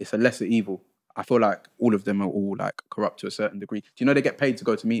you. It's a lesser evil. I feel like all of them are all like corrupt to a certain degree. Do you know they get paid to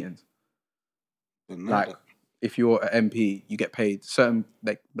go to meetings? Like, if you're an MP, you get paid certain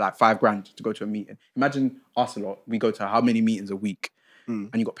like $5,000 to go to a meeting. Imagine us a lot. We go to how many meetings a week, and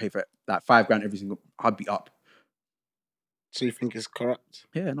you got paid for it, like $5,000 every single. I'd be up. So you think it's corrupt?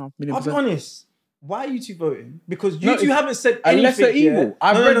 Yeah, no, I'll be honest. Why are you two voting? Because you two haven't said anything. A lesser evil.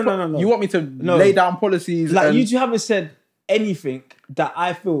 No. You want me to lay down policies? Like you two haven't said anything that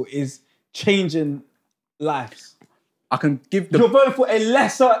I feel is changing lives. I can give You're voting for a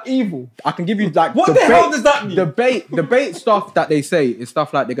lesser evil. I can give you like what the hell does that mean? Debate stuff that they say is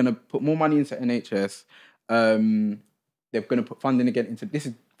stuff like they're gonna put more money into NHS. They're gonna put funding again into this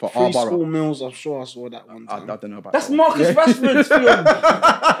is for free our borough. School meals. I'm sure I saw that one time. I don't know about that's that. Marcus Rashford's film.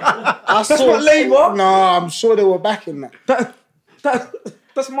 That's not Labour. No, I'm sure they were backing that.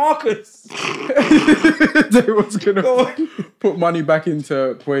 That's Marcus. They was gonna put money back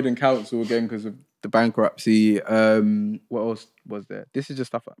into Croydon Council again because of the bankruptcy. What else was there? This is just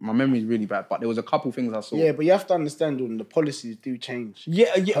stuff. My memory is really bad, but there was a couple things I saw. Yeah, but you have to understand when the policies do change.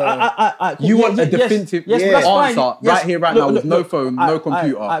 Yeah. You want a definitive answer right here, right now, with no phone, no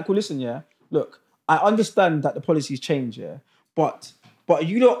computer. Cool. Listen, yeah. Look, I understand that the policies change, yeah, but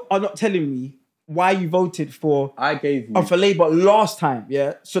you are not telling me why you voted for for Labour last time,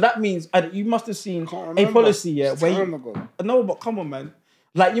 yeah. So that means you must have seen a policy, yeah, no, but come on, man.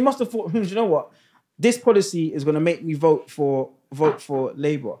 Like you must have thought, you know what? This policy is going to make me vote for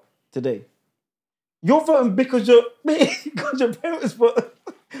Labour today. You're voting because your parents were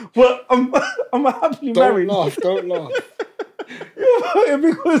I'm happily married. Don't laugh. You're voting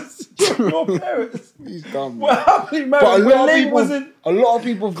because your parents were happily married. But a lot of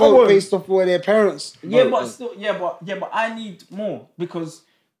people vote based off where their parents vote. But I need more because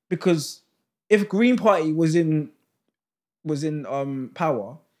if Green Party was in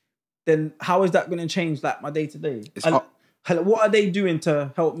power, then how is that going to change like my day to day? What are they doing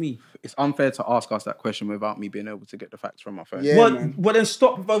to help me? It's unfair to ask us that question without me being able to get the facts from my phone. Yeah, well, then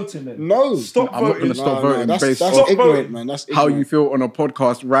stop voting then. No. Stop voting. I'm not going to stop voting based that's on ignorant, man. That's ignorant. how you feel on a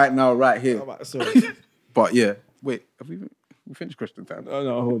podcast right now, right here. Sorry. But yeah, wait, have we finished question time? Oh,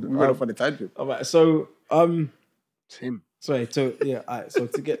 no, hold on. We went off on a tangent. All right, so it's him. Sorry, so yeah, all right, so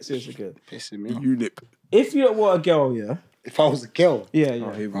to get serious again. Pissing me off. UNIP. If you were a girl, yeah. If I was a girl. Yeah.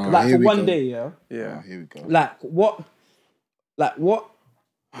 Here we go. Like for one day, yeah. Yeah. Here we go. What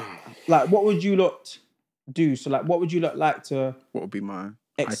would you lot do? So what would you lot like to What would be my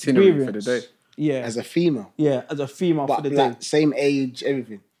itinerary for the day? Yeah. As a female. Yeah, as a female But for the like, day. same age,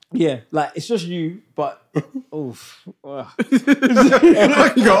 everything. Yeah, like it's just you, but oof. Go,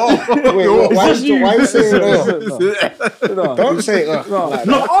 Wait, why you saying that? Don't say it.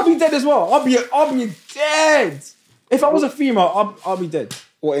 No, I'll be dead as well. I'll be dead. If I was a female, I'll be dead.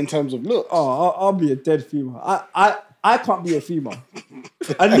 What, in terms of looks? Oh, I'll be a dead female. I can't be a female.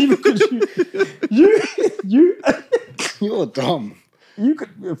 And neither could you. You You're dumb. you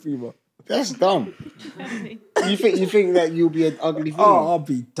could be a female. That's dumb. You think that you'll be an ugly female? Oh, I'll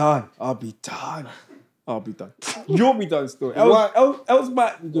be done. You'll be done still. Else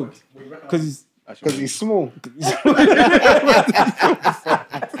might be good. Because he's small.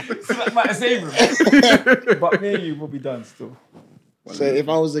 that might save him. But me and you will be done still. So if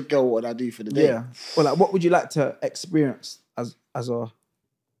I was a girl, what would I do for the day? Yeah. Well, like, what would you like to experience as a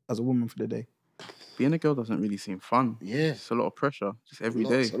woman for the day? Being a girl doesn't really seem fun. Yeah. It's a lot of pressure, just every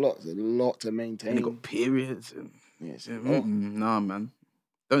day. It's a lot to maintain. And you got periods and Yes. nah, man,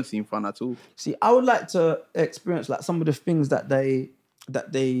 don't seem fun at all. See, I would like to experience like some of the things that they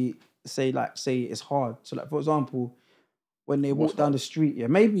say it's hard. So, like, for example, when they walk down the street,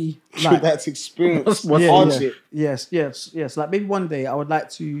 maybe like That's experience. What's hardship. Yes. Like maybe one day I would like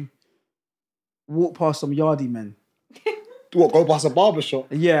to walk past some yardie men. What, go past a barber shop?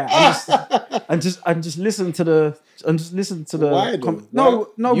 Yeah, and just listen to the Why though?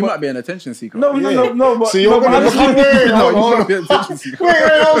 No, You but, might be an attention seeker. no. But, So you're going to become Wait, Wait,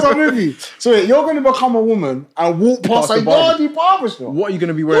 hold on with me. So wait, you're going to become a woman and walk past Past a the barber- yardie barber shop? What are you going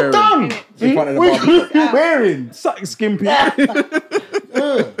to be wearing? Done. In front of the What barber you wearing? something skimpy,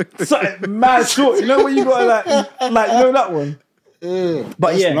 something mad short. You know when you got like you know that one.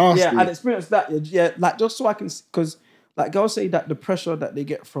 But That's nasty. I'd experience that. Yeah, like just so I can, because like girls say that the pressure that they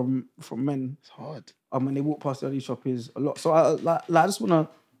get from men, It's hard. when they walk past the yardie shop is a lot. So I just want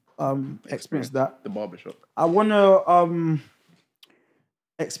to experience that. The barbershop. I want to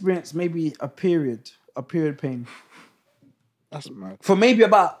experience maybe a period pain That's mad. for maybe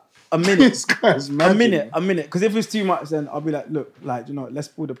about a minute. This guy's mad. a minute. Because if it's too much, then I'll be like, look, like, you know, let's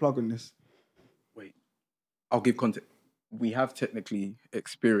pull the plug on this. Wait, I'll give context. We have technically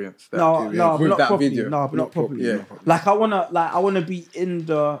experienced that. No, with but not that properly. video. No, but not properly. Yeah. Like I wanna be in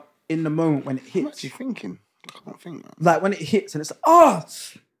the moment when it What hits. you thinking? I can't think, man. Like when it hits and it's like,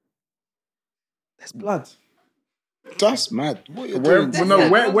 there's blood. That's mad. What you doing?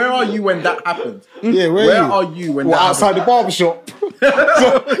 Where are you when that happened? Yeah, Where are you when that outside happened? the barber shop?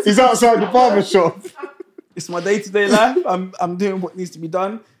 So, he's outside the barber shop. It's my day-to-day life. I'm doing what needs to be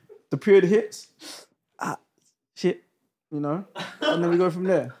done. The period hits. Shit. You know? And then we go from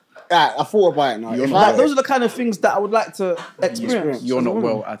there. I thought about it now. Like, those are the kind of things that I would like to experience. You're as a not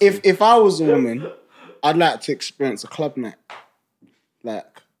woman. well at it. If I was a woman, I'd like to experience a club night. Like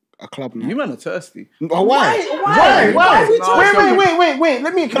a club night. You man are thirsty. But why? Why? Wait.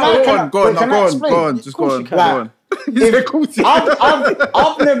 Let me. Go on. Just go on.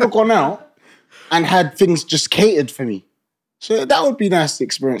 I've never gone out and had things just catered for me. So that would be nice to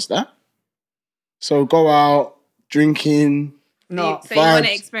experience that. So go out, drinking. No, So you want vibes.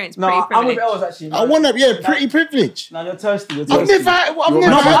 to experience no, pretty I'm with privilege. Els actually. I want to, pretty privilege. No, you're thirsty. I've never had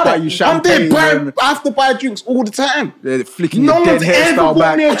that. You I'm there champagne. I have to buy drinks all the time. They're flicking No your one's dead ever hairstyle bought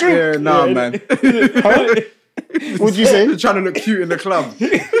back. me a drink. Yeah, nah, man. What'd you say? You're trying to look cute in the club. What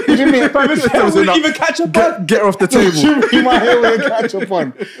do you mean? Wouldn't even catch a bug. Get off the table. You my hair with a catch up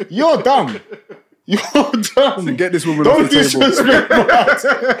on. You're dumb. You're dumb. Get this woman Don't off the table. disrespect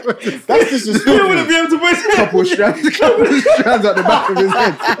me. That's disrespectful. You wouldn't be able to win. Couple strands at the back of his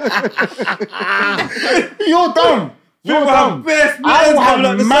head. You're dumb. You're dumb. I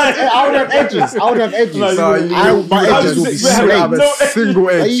would have edges. My edges would be have a straight. single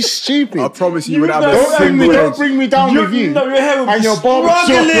Are edge. you stupid? I promise you You would have know- a Don't single bring edge. me down with you. No, your hair would And be your barber shop.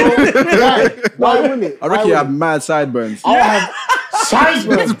 Why wouldn't it? I reckon you have mad sideburns. I'll have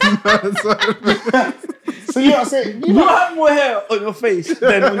sideburns. So you know what I'm saying? You have more hair on your face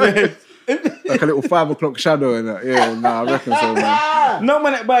than on your head. Like a little 5 o'clock shadow in that. Yeah, nah, I reckon so, man. No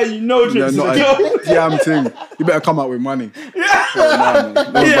man that buy you no No, drinks. not a damn thing. You better come out with money. Yeah. Nah, man.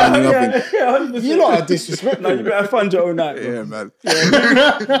 Don't buy me nothing. 100%. You lot are disrespectful. No, you better fund your own night. Yeah, man.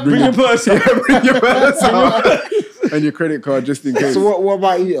 Bring your purse. Bring your purse out. And your credit card just in case. So what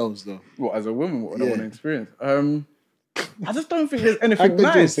about you, Els, though? What, as a woman, what would I Yeah. want to experience? I just don't think there's I anything could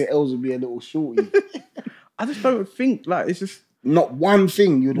just nice. say Els would be a little shorty. I just don't think, like, it's just... Not one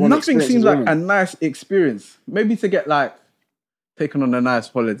thing you'd want to Nothing experience seems as a like woman. a nice experience. Maybe to get, like, taken on a nice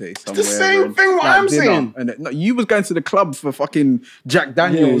holiday somewhere. same and, thing what like, I'm dinner. saying. And no, you was going to the club for fucking Jack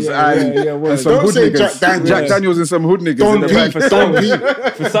Daniels Yeah, and word. some Don't hood say niggas. Jack Daniels. Jack Daniels and some hood niggas Don't in the back. be.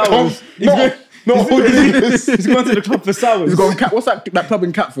 For sours. No, No, He's gone to the club for sours. He's gone. What's that club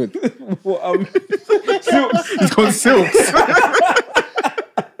in Catford? What, Silks. He's gone Silks.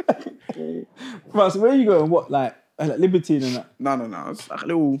 Right, so where are you going? What, like Libertine and that? No. It's like a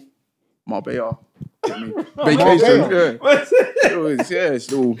little Marbella. Get me? Vacation. Yeah.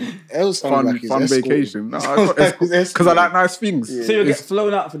 It's a little fun vacation. Because I like nice things. So you'll get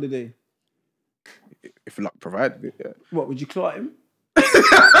flown out for the day? If luck provided it, yeah. What, would you clot him?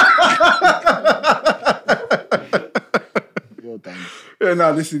 You're done. Yeah,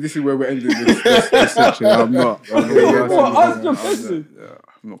 no, this is where we're ending this section. I'm not. What? Ask your question.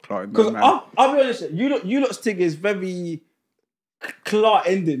 I'm not clotting. Because I'll be honest, you lot's thing is very clot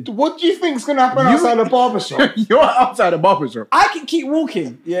ending. What do you think's gonna happen outside the barbershop? You're outside the barbershop. I can keep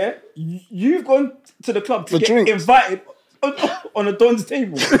walking, yeah? You've gone to the club to get drinks. invited on a Don's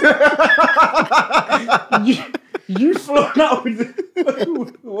table. You flown out with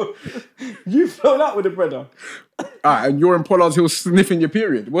the brother. And you're in Pollard's Hill sniffing your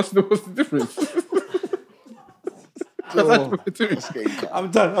period. What's the difference?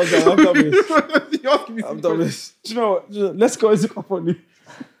 I'm done with this. I'm done with this. Do you know what? Let's go into Copo news.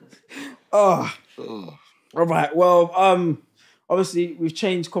 All right. Well, obviously we've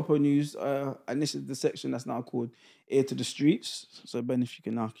changed Copo news, and this is the section that's now called Ear to the Streets. So Ben, if you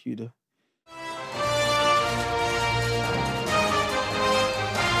can now cue the.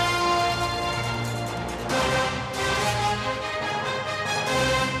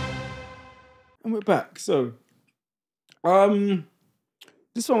 And we're back. So,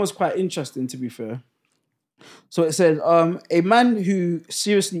 this one was quite interesting, to be fair. So it said, a man who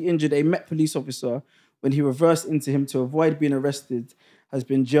seriously injured a Met police officer when he reversed into him to avoid being arrested has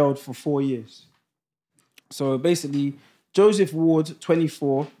been jailed for 4 years. So basically, Joseph Ward,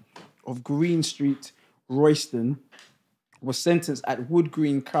 24, of Green Street, Royston, was sentenced at Wood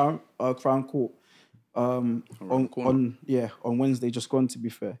Green Crown Court on Wednesday, just gone, to be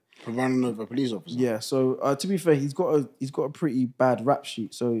fair. For running over a police officer. Yeah, so to be fair, he's got a pretty bad rap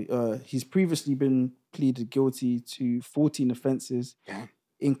sheet. So he's previously been pleaded guilty to 14 offences,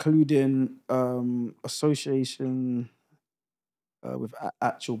 including association with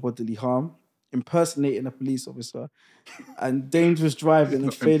actual bodily harm, impersonating a police officer, and dangerous driving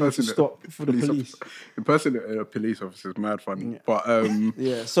and failing to stop for the police. Impersonating a police officer is mad funny, but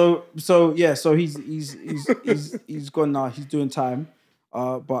yeah. So he's gone now. He's doing time.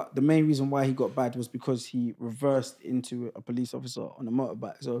 But the main reason why he got bad was because he reversed into a police officer on a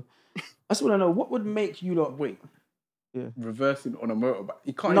motorbike. So I just want to know, what would make you lot wait? Yeah. Reversing on a motorbike.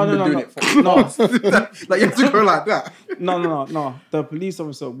 You can't doing it for no. Like you have to go like that. No. The police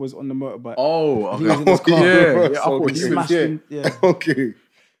officer was on the motorbike. Oh, okay. He was in his car. Yeah. I thought He he was, smashed him. Yeah. Okay.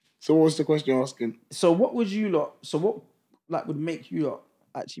 So what's the question you're asking? So what would you lot? So what would make you lot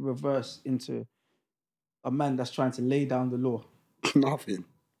actually reverse into a man that's trying to lay down the law? Nothing.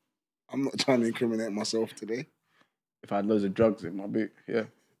 I'm not trying to incriminate myself today. If I had loads of drugs in my boot, yeah,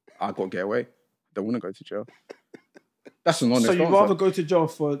 I got to get away. Don't want to go to jail. That's an honest So you'd answer. rather go to jail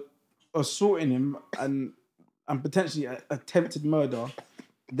for assaulting him and potentially attempted murder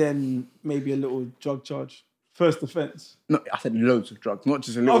than maybe a little drug charge? First offence. No, I said loads of drugs, not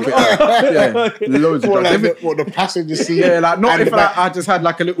just a little bit. Yeah, loads of drugs. What the passenger seat? Yeah, like not if I just had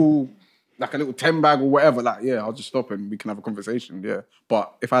like a little 10 bag or whatever. Like, yeah, I'll just stop and we can have a conversation. Yeah,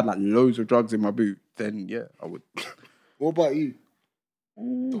 but if I had like loads of drugs in my boot, then yeah, I would. What about you?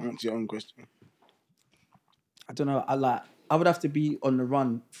 Don't answer your own question. I don't know. I would have to be on the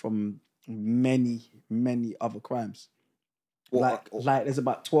run from many other crimes. Like there's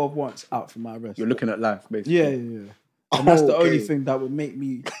about 12 warrants out for my arrest. You're looking at life, basically. Yeah. And that's the only thing that would make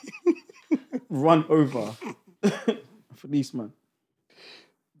me run over a policeman.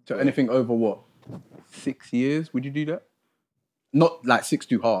 So anything over what? 6 years? Would you do that? Not like 6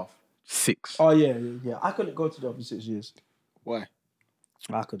 to half. 6. Oh yeah. I couldn't go to jail for 6 years. Why?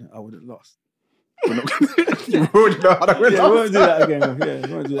 I couldn't. I would have lost. You already know how that went. Yeah, we won't do that again. Yeah,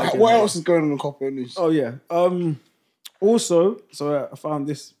 we won't do that again. What else is going on in Copo news? Oh yeah. Also, so I found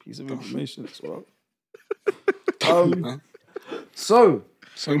this piece of information as well. So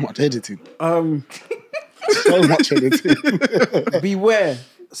much editing. So much editing. Beware,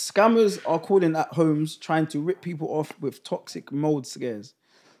 scammers are calling at homes trying to rip people off with toxic mold scares.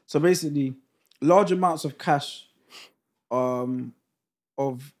 So basically, large amounts of cash,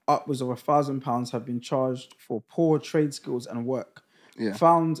 of upwards of £1,000 have been charged for poor trade skills and work,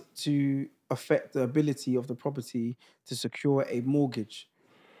 found to affect the ability of the property to secure a mortgage.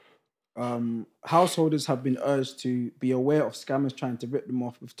 Householders have been urged to be aware of scammers trying to rip them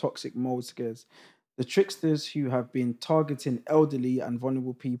off with toxic mold scares. The tricksters who have been targeting elderly and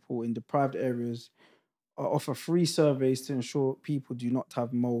vulnerable people in deprived areas offer free surveys to ensure people do not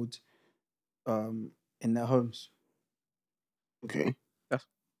have mold in their homes. Okay.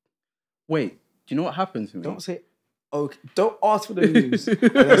 Wait, do you know what happened to me? Don't say, okay. Don't ask for the news. And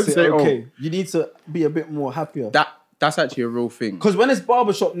then say, Say, oh. okay. You need to be a bit more happier. That's actually a real thing. Because when it's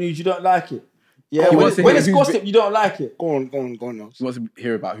barbershop news, you don't like it. Yeah, He when wants to it's hear gossip, you don't like it. Go on now. He wants to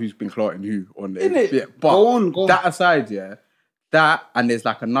hear about who's been clotting who on there. Innit? Yeah, but Go on. that aside, yeah, that and there's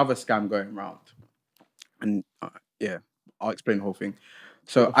like another scam going around, and I'll explain the whole thing.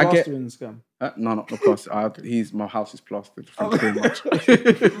 So I get Plastering scam. no, not the plaster. My house is plastered. Thank you very much.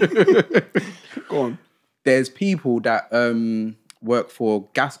 Go on. There's people that work for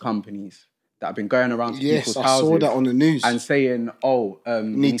gas companies that have been going around to Yes, people's I houses saw that on the news. and saying,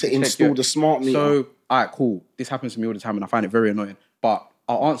 need to check install the smart meter. So, all right, cool. This happens to me all the time and I find it very annoying. But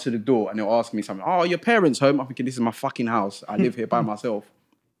I'll answer the door and they'll ask me something. Oh, your parents' home? I'm thinking, this is my fucking house. I live here by myself.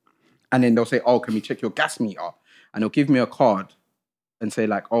 And then they'll say, oh, can we check your gas meter? And they'll give me a card and say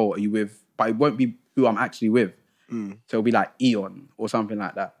like, oh, are you with... But it won't be who I'm actually with. So it'll be like Eon or something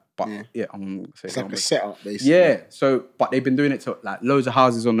like that. But yeah, I'm going to say... It's like a setup, basically. Yeah, so, but they've been doing it to like loads of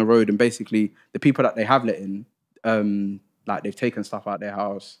houses on the road and basically the people that they have let in, like they've taken stuff out their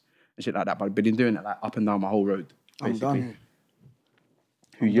house and shit like that, but they've been doing it like up and down my whole road, basically. I'm done.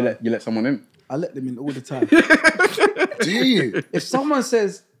 Who you let someone in? I let them in all the time. Do you? If someone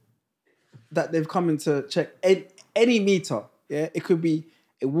says that they've come in to check any meter, yeah, it could be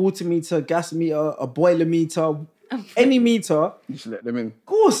a water meter, gas meter, a boiler meter, any meter. You should let them in. Of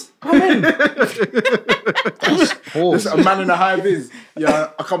course, come in. There's a man in a high vis.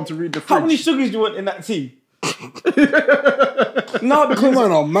 Yeah, I come to read the fridge. How many sugars do you want in that tea? No, You because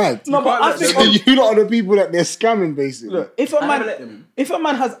man are mad. no, but I think You lot are the people that they're scamming, basically. look, if never let them in. a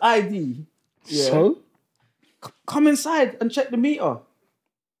man has ID, yeah, So? come inside and check the meter.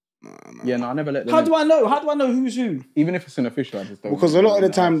 Yeah, no, I never let them How in. do I know? How do I know who's who? Even if it's an official, I just don't. Because a lot of the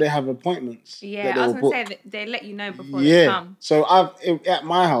time they have appointments. Yeah, that I was they'll going to book. say that they let you know before they Yeah. come. So at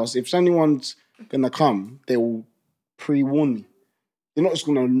my house, if anyone's gonna come, they will pre-warn me. They're not just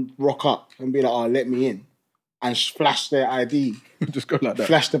gonna rock up and be like, "Oh, let me in," and flash their ID, just go like that.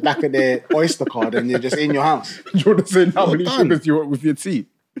 flash the back of their Oyster card, and you're just in your house. You want to say how many done. sugars you want with your tea?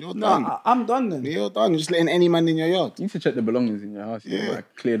 You're No, done. I'm done then. You're done. You're just letting any man in your yard. You need to check the belongings in your house. Yeah. Yeah,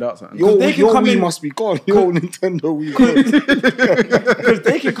 like cleared out something. Your they can come Wii in- must be gone. Your Nintendo Wii gone. Because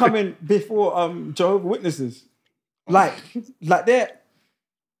they can come in before Jehovah's Witnesses. Like they're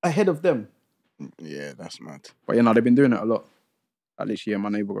ahead of them. Yeah, that's mad. But you know, they've been doing it a lot. Like literally, my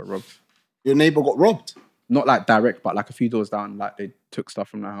neighbour got robbed. Your neighbour got robbed. Not like direct, but like a few doors down, like they took stuff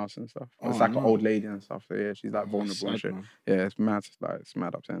from their house and stuff. It's Oh, like no. an old lady and stuff. So yeah, she's like vulnerable sad, and shit. man. Yeah, it's mad. It's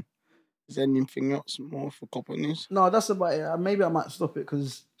mad upsetting. Is there anything else more for Copo News? No, that's about it. Maybe I might stop it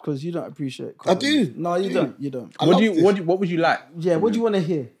because you don't appreciate. I do. No, you I do. don't. You don't. I What love do you this. what would you like? Yeah, what do you want to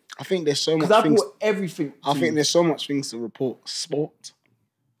hear? I think there's so much Because I things. brought everything. I think there's so much things to report. Sport.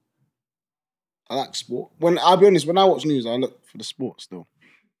 I like sport. I'll be honest, when I watch news, I look for the sport still.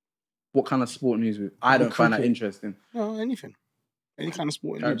 What kind of sport news? I don't find that Cricket. interesting. No, anything. Any kind of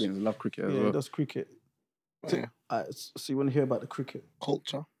sport news. Caribbeans love cricket as Yeah, well. that's cricket. Oh, yeah. So you want to hear about the cricket?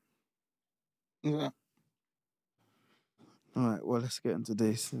 Culture. Yeah. All right. Well, let's get into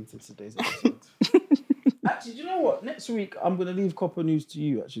today's episode. Actually, do you know what? Next week I'm gonna leave Copper News to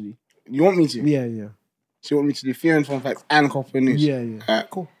you. Actually. You want me to? Yeah, yeah, So you want me to do fear and fun facts and Copo News? yeah, yeah. Alright,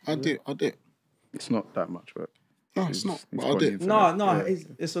 cool. I'll do it. It's not that much work. No, it's not. It's But I'll do it. quality. No, Yeah.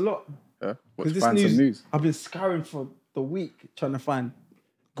 it's a lot. Yeah. Because What's this find news, some news? I've been scouring for the week trying to find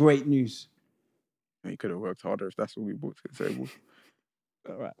great news. You could have worked harder if that's what we brought to the table.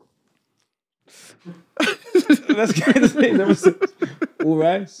 All right. Let's get into today's episode. All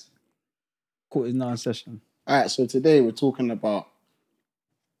rise. Court is now in session. Alright, so today we're talking about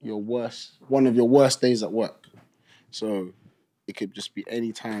one of your worst days at work. So it could just be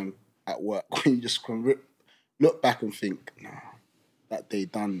any time at work when you just can look back and think, nah, that day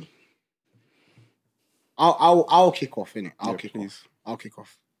done me. I'll kick off, innit? I'll kick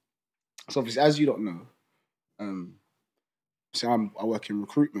off. So obviously, as you don't know, I work in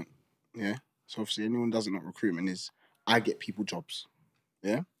recruitment, yeah? So obviously anyone who doesn't know what recruitment is, I get people jobs,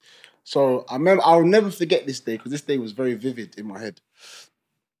 yeah? So I'll never forget this day because this day was very vivid in my head.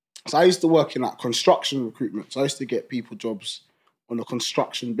 So I used to work in like construction recruitment. So I used to get people jobs on a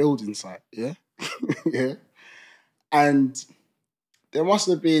construction building site, yeah? Yeah. And there must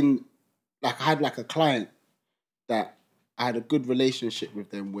have been, I had a client that I had a good relationship with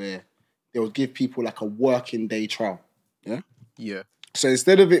them where they would give people like a working day trial, yeah? Yeah. So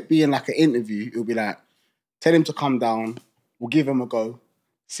instead of it being like an interview, it'll be like, tell him to come down, we'll give him a go,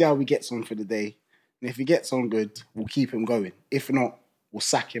 see how he gets on for the day. And if he gets on good, we'll keep him going. If not, we'll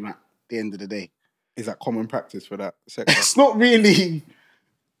sack him at the end of the day. Is that common practice for that sector? It's not really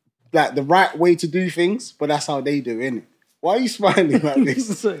like the right way to do things, but that's how they do it, innit? Why are you smiling like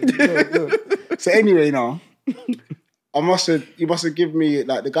this? So anyway, now, you must have given me,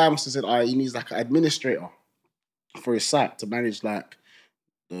 like, the guy must have said, all right, he needs like an administrator for his site to manage like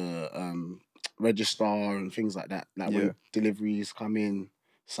the registrar and things like that. Like when deliveries come in,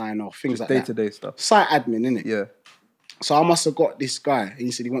 sign off, things Just like that. day-to-day stuff. Site admin, innit? Yeah. So I must have got this guy, and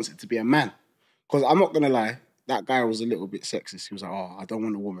he said he wants it to be a man. Because I'm not going to lie, that guy was a little bit sexist. He was like, oh, I don't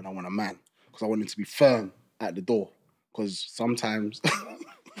want a woman, I want a man. Because I want him to be firm at the door. Because sometimes...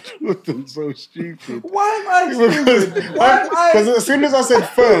 Jordan's so stupid. Why am I stupid? Because as soon as I said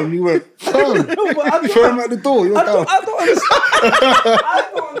firm, you went, firm. Firm at the door, you're dumb. I don't understand. I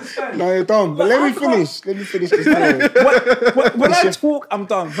don't understand. No, you're dumb. But let me finish. Let me finish this story. When I talk, I'm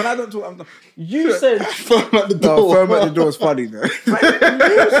done. When I don't talk, I'm done. You said Firm at the door. No, firm at the door is funny, though.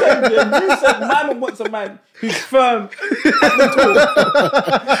 you said man wants a man who's firm at the door.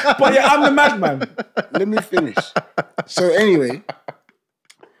 But yeah, I'm the madman. Let me finish. So anyway,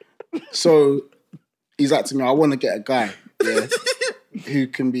 so he's like to me, I want to get a guy, who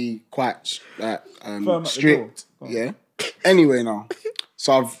can be quite strict, yeah. Anyway, now,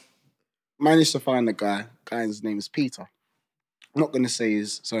 so I've managed to find a guy. Guy's name is Peter. I'm not going to say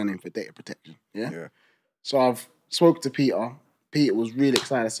his surname for data protection, yeah. So I've spoke to Peter. Peter was really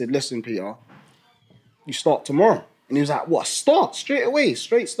excited. I said, listen, Peter, you start tomorrow. And he was like, what, start? Straight away,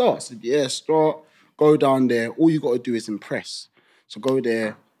 straight start. I said, yeah, start. Go down there. All you got to do is impress. So go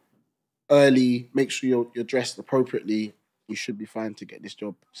there early, make sure you're dressed appropriately. You should be fine to get this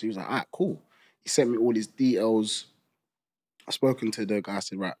job. So he was like, all right, cool. He sent me all his details. I've spoken to the guy. I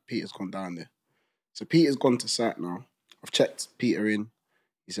said, right, Peter's gone down there. So Peter's gone to site now. I've checked Peter in.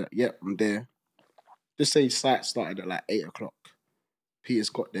 He said, yep, I'm there. Just say site started at like 8 o'clock. Peter's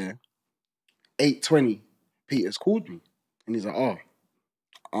got there. 8:20, Peter's called me. And he's like, oh,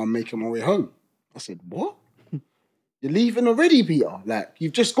 I'm making my way home. I said, what? You're leaving already, Peter? Like,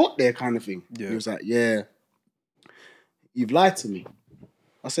 you've just got there kind of thing. Yeah. He was like, yeah, you've lied to me.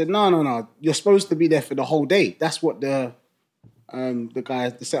 I said, no. You're supposed to be there for the whole day. That's what the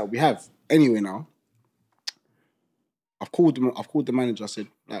setup we have. Anyway, now, I've called the manager. I said,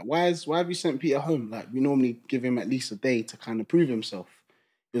 like, why have you sent Peter home? Like, we normally give him at least a day to kind of prove himself.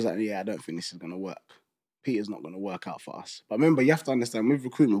 He was like, yeah, I don't think this is going to work. Peter's not going to work out for us. But remember, you have to understand, with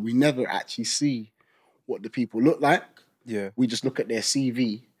recruitment, we never actually see what the people look like. Yeah. We just look at their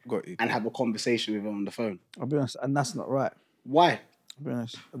CV and have a conversation with them on the phone. I'll be honest, and that's not right. Why? I'll be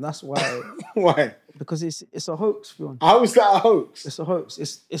honest. And that's why. Why? Because it's a hoax, Fionn. How is that a hoax? It's a hoax.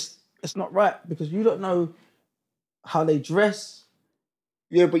 It's not right because you don't know how they dress.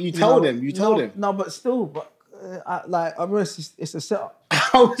 Yeah, but you tell them. No, but still, I'm honest, it's a setup.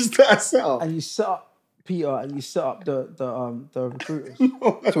 How is that a setup? And you set up Peter and you set up the recruiters.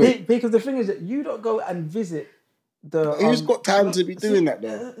 Because the thing is that you don't go and visit the... Who's got time to be doing that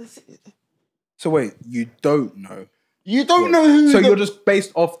though? So wait, you don't know? You don't know who... So you're just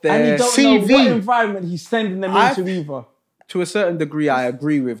based off their and you don't CV. know what environment he's sending them into either. To a certain degree, I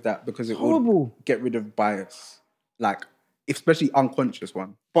agree with that because it will get rid of bias. Like, especially unconscious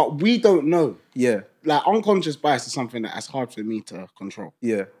one. But we don't know. Yeah. Like, unconscious bias is something that's hard for me to control.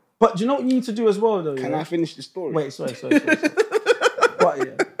 Yeah. But do you know what you need to do as well, though? Can I finish the story? Wait, sorry. But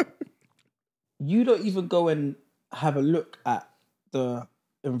yeah, you don't even go and have a look at the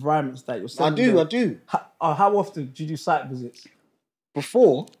environments that you're sending. I do. How often do you do site visits?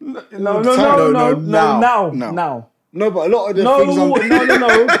 Before? No, now. No, but a lot of the things... No.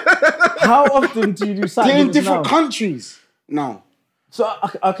 How often do you do site visits They're in different countries now. So,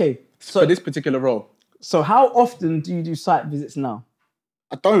 okay. So for this particular role. So how often do you do site visits now?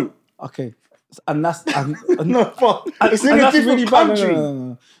 I don't. Okay. And that's... no, fuck. It's in a different country.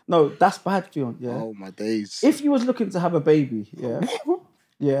 No, that's bad, Fionn. Yeah. Oh, my days. If you was looking to have a baby,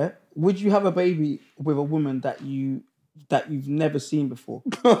 yeah, would you have a baby with a woman that you've never seen before,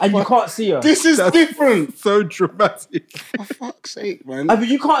 and you can't see her? This is different. So dramatic. For fuck's sake, man. But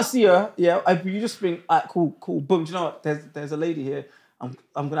you can't see her. Yeah. But you just think, cool. Boom. Do you know what? There's a lady here. I'm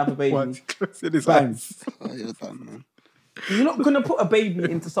gonna have a baby. Bang. Oh, you're done, man. You're not gonna put a baby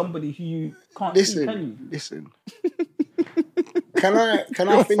into somebody who you can't see, can you? Listen. Can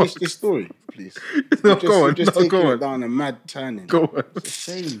I finish this story, please? No, go on. Just taking it down a mad turning. Go on.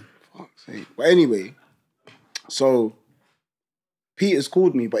 Shame. Fuck's sake. But anyway, so Peter's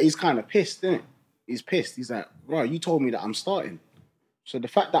called me, but he's kind of pissed, isn't it? He's pissed. He's like, right, you told me that I'm starting. So the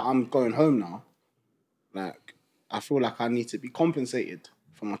fact that I'm going home now, like, I feel like I need to be compensated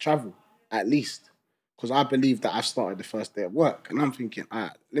for my travel, at least. Because I believe that I've started the first day of work. And I'm thinking, all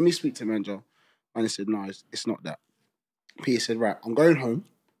right, let me speak to manager. And he said, no, it's not that. Peter said, right, I'm going home.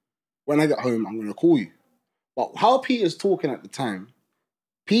 When I get home, I'm going to call you. But how Peter's talking at the time,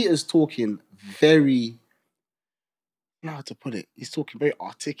 Peter's talking very, I don't know how to put it, he's talking very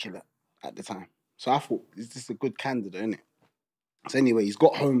articulate at the time. So I thought, is this a good candidate, isn't it? So anyway, he's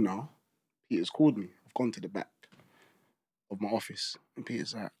got home now. Peter's called me. I've gone to the back of my office. And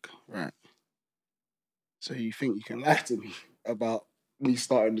Peter's like, right, so you think you can lie to me about me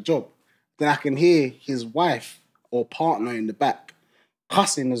starting the job? Then I can hear his wife or partner in the back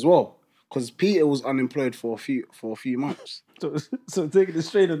cussing as well. Because Peter was unemployed for a few months. So taking the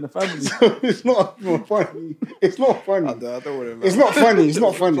strain on the family. So it's not funny. It's not funny. I don't want to. It's not funny. It's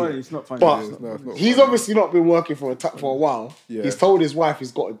not funny. It's not funny. But It's not he's obviously not been working for a while. Yeah. He's told his wife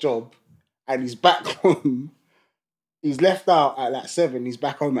he's got a job, and he's back home. He's left out at like 7. He's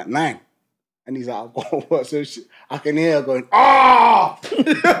back home at 9, and he's like, "I've got to work." So I can hear her going, "Ah,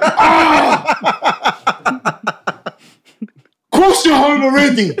 ah! Of course you're home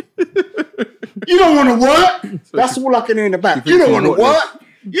already. You don't want to work." That's all I can hear in the back. You don't want to work.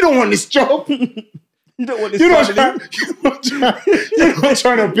 You don't want this job. You don't want this You're family. not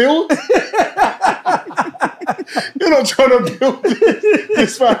trying to build. You're not trying to build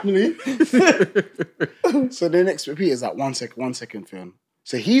this family. So the next repeat is like, one second, film.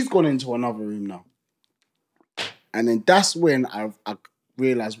 So he's gone into another room now. And then that's when I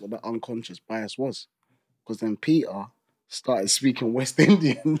realised what the unconscious bias was. Because then Peter started speaking West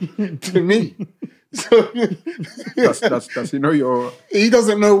Indian to me. So That's you know you're. He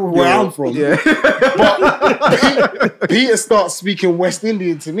doesn't know where I'm from. Yeah. But Peter starts speaking West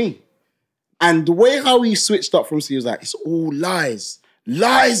Indian to me. And the way how he switched up from, he was like, it's all lies.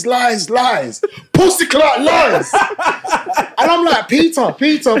 Lies, lies, lies. Pussy clout lies. And I'm like, Peter.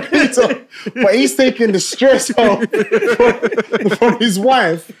 But he's taking the stress off from his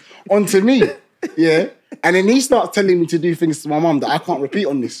wife onto me. Yeah. And then he starts telling me to do things to my mum that I can't repeat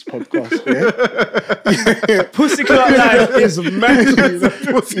on this podcast. Yeah? Pussy clout life is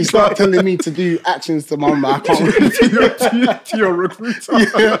mental. He started telling me to do actions to my mum that I can't repeat to your recruiter.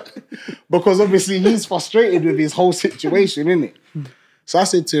 Yeah. Because obviously he's frustrated with his whole situation, innit? So I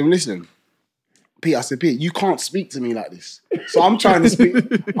said to him, listen, Peter, I said, Peter, you can't speak to me like this. So I'm trying to speak.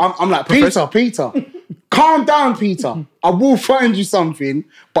 I'm like, Peter, calm down, Peter. I will find you something,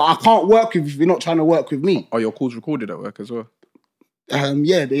 but I can't work with you if you're not trying to work with me. Are your calls recorded at work as well?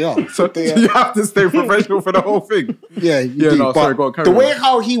 Yeah, they are. So you have to stay professional for the whole thing. Yeah, you do. No, sorry, go on, carry the on. way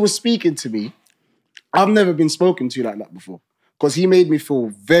how he was speaking to me, I've never been spoken to like that before. Because he made me feel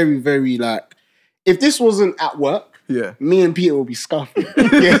very, very like, if this wasn't at work, Yeah. me and Peter will be scuffing.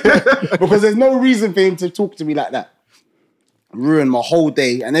 Yeah. Because there's no reason for him to talk to me like that. Ruined my whole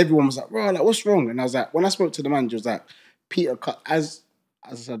day, and everyone was like, bro, like, what's wrong? And I was like, when I spoke to the manager, I was like, Peter, as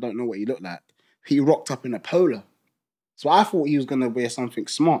I said, I don't know what he looked like. He rocked up in a polo. So I thought he was going to wear something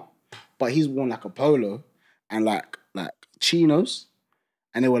smart, but he's worn like a polo and like chinos.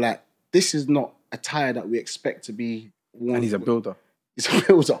 And they were like, this is not attire that we expect to be worn. And he's a builder. He's a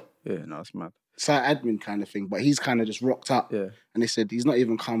builder. Yeah, no, it's mad. Site admin kind of thing, but he's kind of just rocked up. Yeah. And they said he's not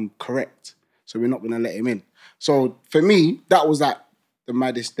even come correct, so we're not going to let him in. So for me, that was like the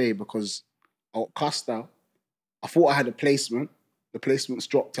maddest day because I got cussed out. I thought I had a placement. The placement's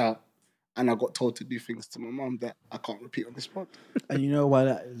dropped out, and I got told to do things to my mum that I can't repeat on this pod. And you know why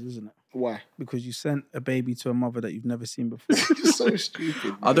that is, isn't it? Why? Because you sent a baby to a mother that you've never seen before. It's so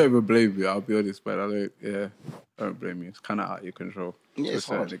stupid. I don't even blame you, I'll be honest, but I don't blame you. It's kind of out of your control. Yeah, to it's a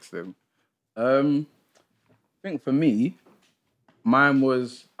certain hard. extent. I think for me, mine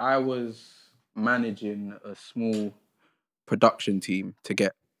was I was managing a small production team to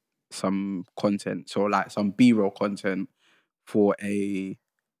get some content, so like some B-roll content for a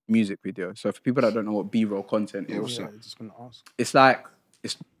music video. So for people that don't know what B-roll content is, what's that? I'm just gonna ask. it's like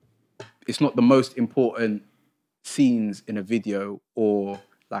it's not the most important scenes in a video or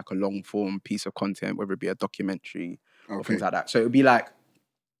like a long form piece of content, whether it be a documentary or things like that. So it would be like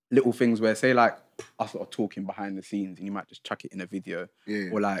little things where, say, like us sort of talking behind the scenes, and you might just chuck it in a video,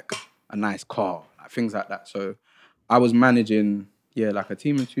 or like a nice car, like things like that. So I was managing, like a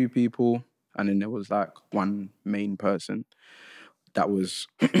team of 2 people, and then there was like one main person that was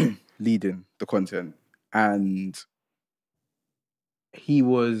leading the content, and he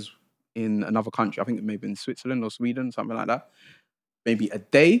was in another country. I think it may have been Switzerland or Sweden, something like that. Maybe a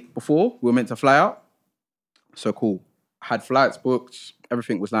day before we were meant to fly out. So cool. Had flights booked,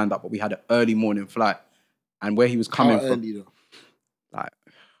 everything was lined up, but we had an early morning flight. And where he was coming How from, early though? like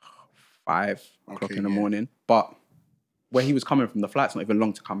 5 o'clock in the yeah. morning. But where he was coming from, the flight's not even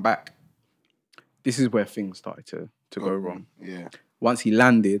long to come back. This is where things started to go wrong. Yeah. Once he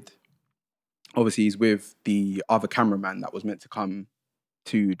landed, obviously he's with the other cameraman that was meant to come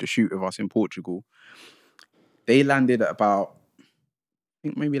to the shoot with us in Portugal. They landed at about, I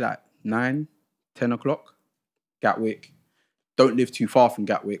think maybe like 9, 10 o'clock, Gatwick. Don't live too far from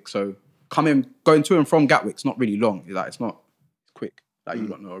Gatwick, so going to and from Gatwick's not really long. It's quick. Like you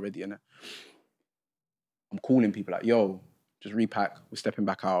don't know already, innit? I'm calling people like, yo, just repack. We're stepping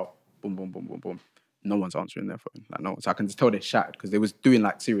back out. Boom, boom, boom, boom, boom. No one's answering their phone. Like no one. So I can just tell they're shattered because they was doing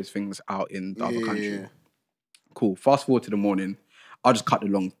like serious things out in the other country. Yeah. Cool. Fast forward to the morning. I'll just cut the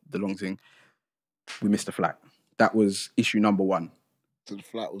long thing. We missed the flight. That was issue number 1. So the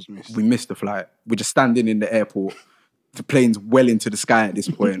flight was missed. We missed the flight. We're just standing in the airport. The plane's well into the sky at this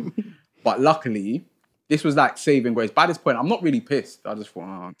point. But luckily, this was like saving grace. By this point, I'm not really pissed. I just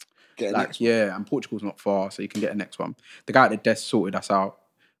thought, Get a next one. yeah, and Portugal's not far, so you can get a next one. The guy at the desk sorted us out.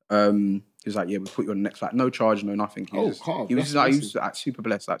 He was like, yeah, we'll put you on the next flight. No charge, no nothing. He was just like super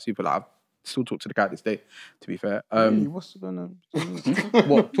blessed, like super like, I still talk to the guy this day, to be fair. What's going on?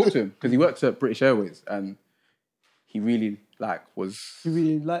 What? Talk to him, because he works at British Airways and he really was... He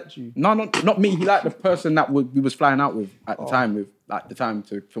really liked you. No, not me. He liked the person that we was flying out with at the time, with like the time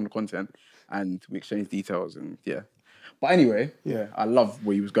to film the content, and we exchanged details and yeah. But anyway, yeah, I love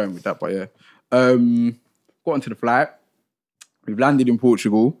where he was going with that. But yeah, got onto the flight. We've landed in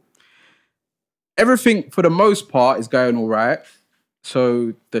Portugal. Everything for the most part is going all right.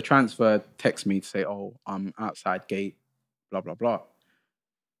 So the transfer texts me to say, "Oh, I'm outside gate, blah blah blah."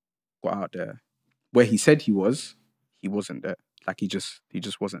 Got out there, where he said he wasn't there. Like he just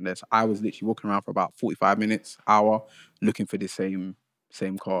wasn't there. So I was literally walking around for about 45 minutes, hour, looking for the same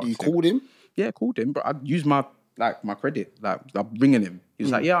car. You called him? Yeah, I called him, but I used my credit. Like I'm ringing him. He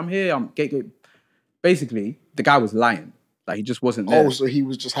was like, "Yeah, I'm here. I'm gate." Basically, the guy was lying. Like he just wasn't there. Oh, so he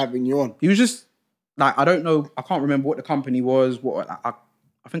was just having you on. He was just like, I don't know. I can't remember what the company was. I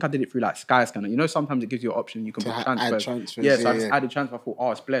think I did it through like Skyscanner. You know, sometimes it gives you an option. You can book transfers. Transfers. So I just added transfer. I thought,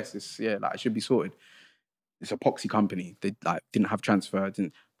 oh, it's blessed. It should be sorted. It's a epoxy company. They didn't have transfer.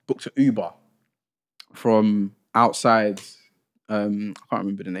 Didn't booked an Uber from outside. I can't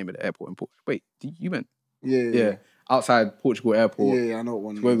remember the name of the airport in Portugal. Wait, you went? Yeah. Outside Portugal airport. Yeah, I know what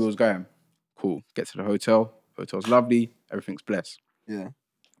one. Where we was going. Cool. Get to the hotel. Hotel's lovely. Everything's blessed. Yeah.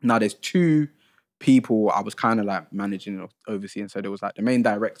 Now there's 2 people I was kind of like managing or overseeing. So there was like the main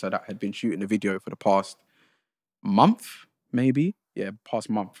director that had been shooting the video for the past month, maybe. Yeah, past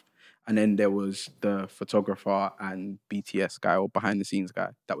month. And then there was the photographer and BTS guy or behind the scenes guy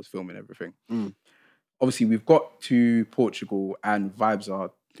that was filming everything. Obviously, we've got to Portugal and vibes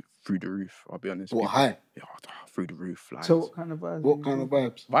are through the roof, I'll be honest. What, high? Yeah, through the roof. Like, So what kind of vibes? What kind of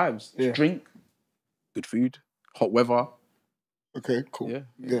vibes? Vibes. Yeah. Drink, good food, hot weather. Okay, cool.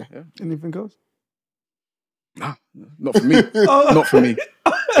 Yeah. Anything else? Nah, not for me. Not for me.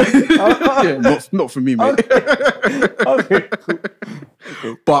 Yeah, not for me, mate. Okay,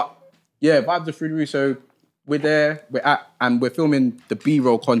 cool. But yeah, vibes are through the roof. So we're there, and we're filming the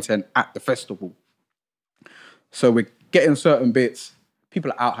B-roll content at the festival. So we're getting certain bits.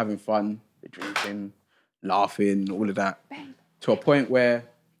 People are out having fun, they're drinking, laughing, all of that. To a point where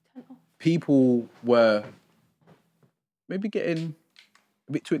people were maybe getting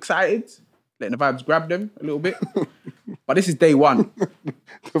a bit too excited, letting the vibes grab them a little bit. But this is day 1.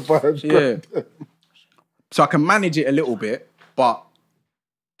 The vibes. Yeah. So I can manage it a little bit, but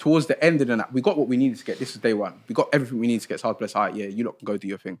towards the end of the night, we got what we needed to get. This is day 1. We got everything we needed to get. So I was blessed. All right, yeah, you lot can go do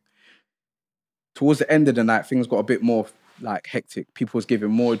your thing. Towards the end of the night, things got a bit more like hectic. People was giving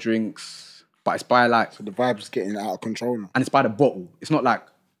more drinks, but it's by like... So the vibe's getting out of control now. And it's by the bottle. It's not like,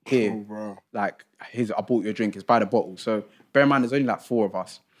 here, Oh, bro. like, here's, I bought you a drink. It's by the bottle. So bear in mind, there's only like 4 of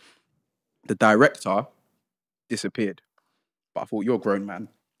us. The director disappeared. But I thought, you're a grown man.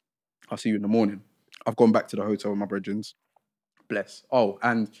 I'll see you in the morning. I've gone back to the hotel with my brethrens. Bless. Oh,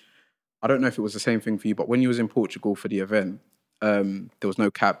 and I don't know if it was the same thing for you, but when you was in Portugal for the event, there was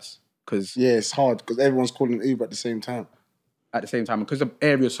no cabs. Because Yeah, it's hard because everyone's calling Uber at the same time. at the same time, because the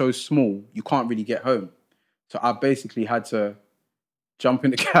area's so small, you can't really get home. So I basically had to jump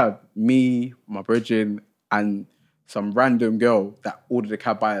in the cab, me, my brethren, and some random girl that ordered a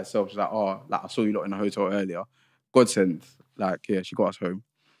cab by herself. She's like, oh, like I saw you lot in the hotel earlier. Godsend. Like, yeah, she got us home.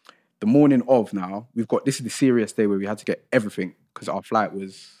 The morning of now, this is the serious day where we had to get everything because our flight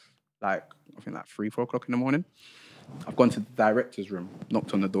was like, I think like 3, 4 o'clock in the morning. I've gone to the director's room,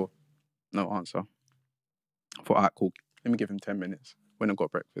 knocked on the door. No answer. I thought, all right, cool. Let me give him 10 minutes. Went and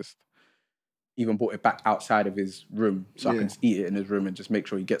got breakfast. even brought it back outside of his room so I can eat it in his room and just make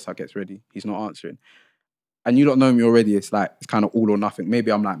sure he gets ready. He's not answering. And you don't know me already. It's like, it's kind of all or nothing.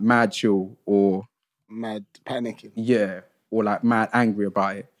 Maybe I'm like mad chill or... Mad panicking. Yeah. Or like mad angry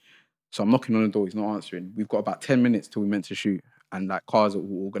about it. So I'm knocking on the door. He's not answering. We've got about 10 minutes till we're meant to shoot. And like cars are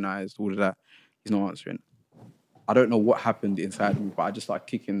all organised, all of that. He's not answering. I don't know what happened inside me, but I just started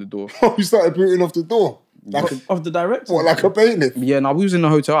kicking the door. Oh, you started booting off the door? Of the director? What, like a bailiff? Yeah, no, we was in the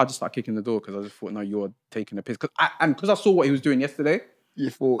hotel. I just started kicking the door because I just thought, no, you're taking a piss. Because I saw what he was doing yesterday, You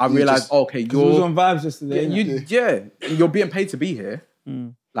thought... I realised, okay, He was you're... on vibes yesterday. You're being paid to be here.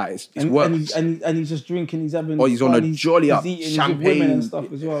 Like, it's work. And he's just drinking, he's having... Or he's on a jolly up, he's eating, champagne. he's with women and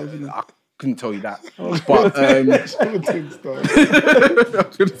stuff as well, isn't he? I couldn't tell you that. But, I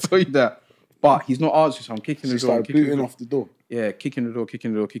couldn't tell you that. But he's not answering, so I'm kicking the door. Started booting off the door. Yeah, kicking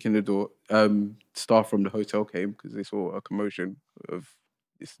the door. Staff from the hotel came because they saw a commotion of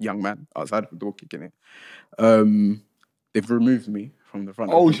this young man outside of the door kicking it. They've removed me from the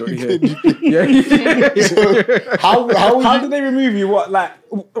front. Oh, of the door. you did? Yeah. So, how did they remove you? What, like...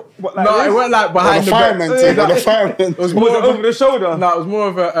 What, like No, it went like behind the the fireman back. thing? The fireman. It was Was more it over the shoulder? No, it was more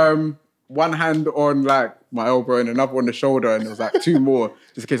of a one hand on like my elbow and another on the shoulder, and there was like two more,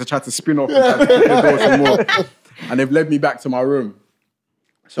 just in case I tried to spin off and try to kick the door some more. And they've led me back to my room.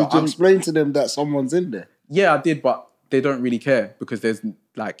 So Did you explain to them that someone's in there? Yeah, I did, but they don't really care because there's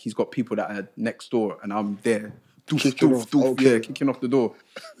like he's got people that are next door, and I'm there, kicking off the door.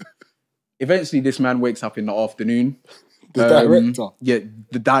 Eventually, this man wakes up in the afternoon. The director? Yeah,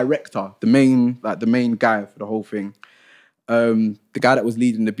 the director, the main guy for the whole thing. The guy that was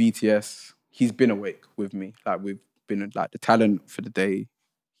leading the BTS, he's been awake with me. Like, we've been, like, the talent for the day,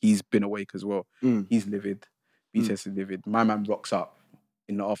 he's been awake as well. He's livid. BTS is livid. My man rocks up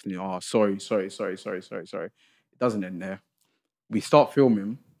in the afternoon. Oh, sorry. It doesn't end there. We start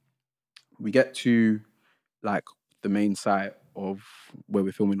filming. We get to, like, the main site of where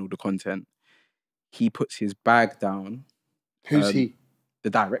we're filming all the content. He puts his bag down. Who's he? The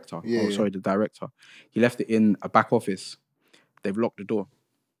director. Yeah, the director. He left it in a back office. They've locked the door.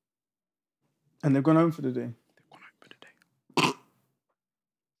 And they've gone home for the day.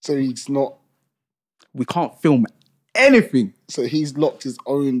 So he's not... We can't film anything. So he's locked his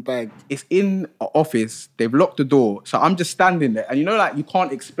own bag. It's in an office. They've locked the door. So I'm just standing there. And you know, like, you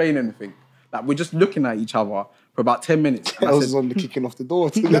can't explain anything. Like, we're just looking at each other for about 10 minutes. I was on the kicking off the door.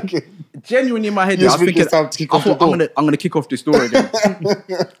 Genuinely in my head, You I was thinking, it's time to kick I off the thought, door. I'm gonna kick off this door again.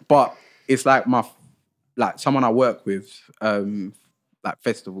 But it's like someone I work with, like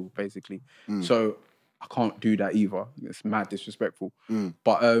festival basically. So I can't do that either. It's mad disrespectful.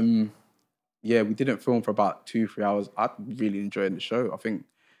 But yeah, we didn't film for about 2-3 hours. I really enjoyed the show. I think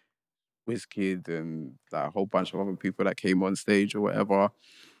Wizkid and like, a whole bunch of other people that came on stage or whatever.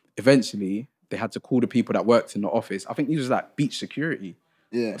 Eventually, they had to call the people that worked in the office. I think he was like beach security.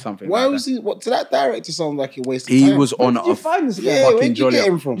 Yeah. Or something. Why like was that. he? What? To that director sound like he wasted He time. was on Where did you find this guy? Yeah, fucking where'd you jolly get up.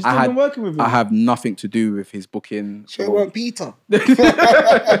 him from? You still been working with him? I have nothing to do with his booking. Sure, it weren't Peter.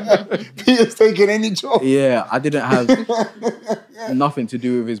 Peter's taking any job. Yeah, I didn't have nothing to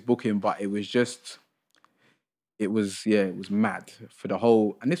do with his booking, but it was mad for the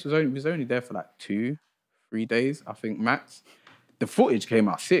whole. And this was only there for like 2-3 days, I think max. The footage came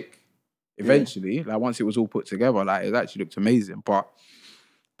out sick. Eventually, like once it was all put together, like it actually looked amazing. But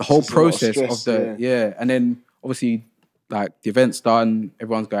the whole process of the and then obviously like the event's done,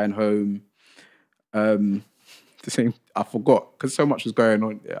 everyone's going home. The same, I forgot because so much was going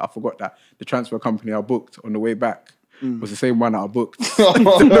on. I forgot that the transfer company I booked on the way back was the same one that I booked. So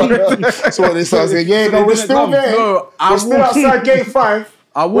what they started saying, yeah, no, we're still there. No, We're still outside gate 5.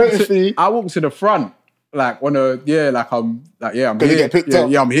 I waiting for you. walked to the front, like I'm Gonna here. get picked up.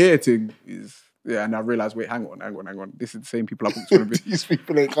 Yeah, I'm here to. And I realised, wait, hang on. This is the same people I booked. These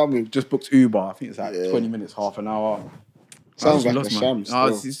people ain't coming. Just booked Uber. I think it's like 20 minutes, half an hour. Sounds I like just a man. sham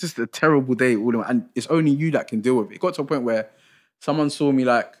No, still. it's just a terrible day, all in one. And it's only you that can deal with it. It got to a point where someone saw me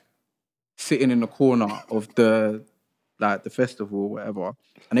like sitting in the corner of the festival or whatever,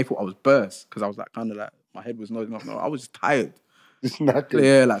 and they thought I was burst because I was like kind of like my head was nodding up. No, I was just tired. It's not good.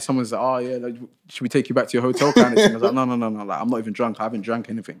 Yeah, like someone's like, oh yeah, like, should we take you back to your hotel kind of thing? I was like, no, like I'm not even drunk. I haven't drank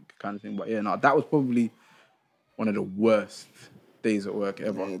anything kind of thing. But yeah, no, that was probably one of the worst days at work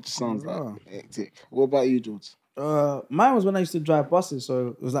ever. Yeah, it just sounds like hectic. What about you, George? Mine was when I used to drive buses, so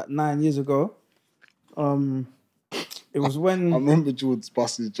it was like 9 years ago. It was when I remember George's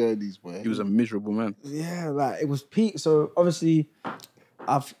buses journeys, boy. He was a miserable man. yeah, like it was peak. So obviously,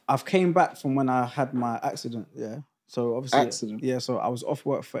 I've came back from when I had my accident. Yeah, so obviously Accident? Yeah, so I was off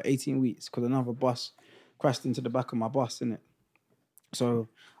work for 18 weeks because another bus crashed into the back of my bus, innit? So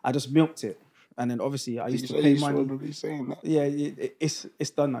I just milked it. And then obviously I used to You pay sure money. to be saying that? Yeah, it's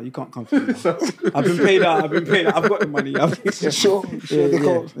done now. You can't come for me now. I've been paid out. I've got the money. Sure they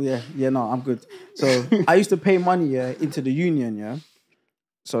can't. Yeah. No, I'm good. So I used to pay money into the union. Yeah.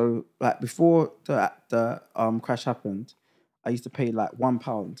 So like before the crash happened, I used to pay like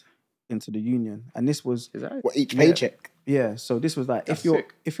 £1 into the union, and this was What, each paycheck? yeah. So this was like if you're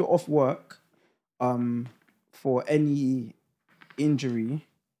off work, for any injury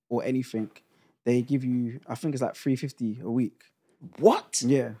or anything, they give you, I think it's like £350 a week. What?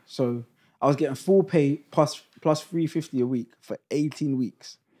 Yeah. So I was getting full pay plus £350 a week for 18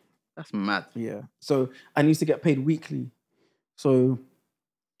 weeks. That's mad. Yeah. So I used to get paid weekly. So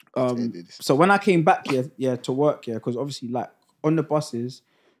so when I came back here to work here, because obviously like on the buses,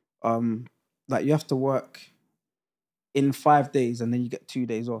 like you have to work in 5 days and then you get 2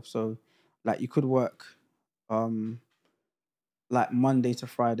 days off. So like you could work like Monday to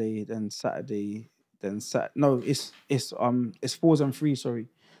Friday, then Saturday, then no, it's 4s and 3s, sorry.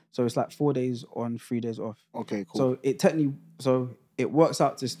 So it's like 4 days on, 3 days off. Okay, cool. So it works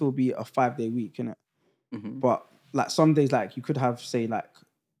out to still be a 5-day week, innit? But like some days, like you could have say like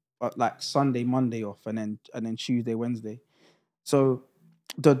Sunday, Monday off, and then Tuesday, Wednesday. So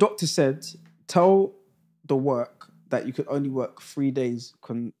the doctor said, tell the work that you could only work 3 days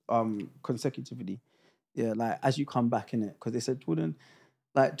consecutively. Yeah, like as you come back, innit? Because they said, Jordan,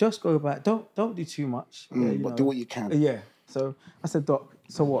 like just go back. Don't do too much. But do what you can. Yeah. So I said, Doc.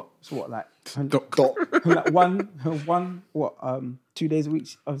 So what? Like Doc. like one 2 days a week?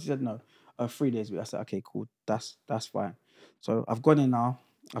 I said no, 3 days a week. I said okay, cool. That's fine. So I've gone in now.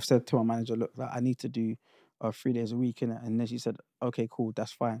 I've said to my manager, look, like I need to do 3 days a week, innit? And then she said, okay, cool,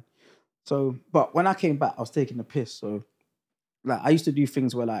 that's fine. So, but when I came back, I was taking the piss. So, like I used to do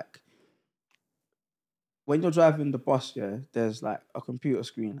things where like when you're driving the bus, there's like a computer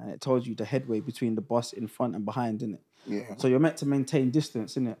screen and it tells you the headway between the bus in front and behind, innit? Yeah. So you're meant to maintain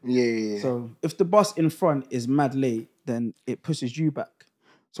distance, innit? Yeah. So if the bus in front is mad late, then it pushes you back.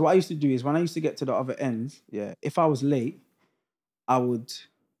 So what I used to do is when I used to get to the other end, if I was late, I would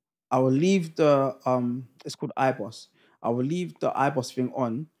leave the it's called iBus. I would leave the iBus thing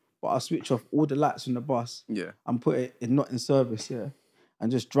on, but I'll switch off all the lights on the bus. Yeah. And put it in not in service,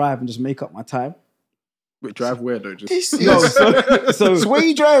 and just drive and just make up my time. Wait, drive where though? Just So where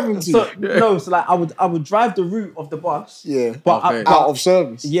you driving to? So like I would drive the route of the bus. Yeah. But Okay. Out of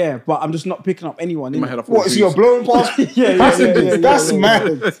service. yeah, but I'm just not picking up anyone. in my innit? head, I thought What, so you're blowing past passengers? That's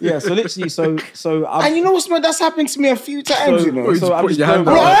mad. Yeah, so literally, so I'm, And you know what's mad? That's happened to me a few times, you know. you so just I'm put just your hand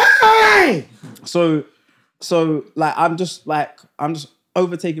going out. back. Hey! So like I'm just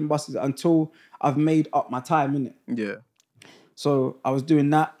overtaking buses until I've made up my time, innit? Yeah. So I was doing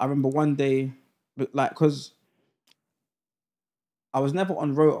that. I remember one day, but like, because I was never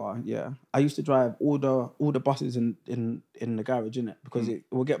on rota, I used to drive all the buses in the garage, innit? Because it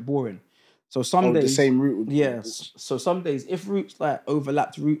will get boring. So some days the same route. So some days, if routes like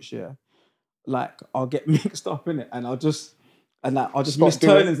overlapped routes, like I'll get mixed up in it, and I'll just miss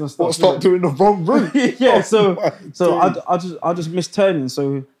turnings and stuff. Stop doing the wrong route. Yeah, so I'll just miss turnings.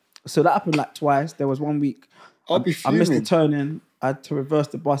 So that happened like twice. There was 1 week I'll be I missed the fuming. turning. I had to reverse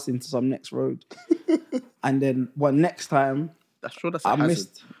the bus into some next road, and then next time That's sure that's a I hazard.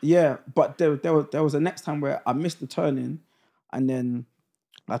 missed. But there was a next time where I missed the turning, and then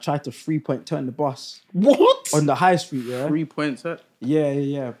I tried to 3-point turn the bus What? on the high street. 3 points.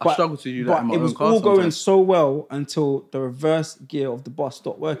 Yeah. I struggle to do that in my it own was car all going sometimes. so well until the reverse gear of the bus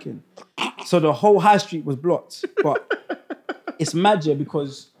stopped working. So the whole high street was blocked. But it's magic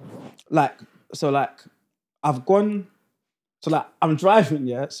because, I've gone. So I'm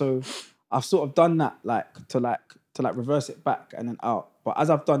driving, so I've sort of done that to reverse it back and then out. But as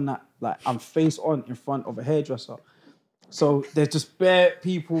I've done that, I'm face on in front of a hairdresser. So there's just bare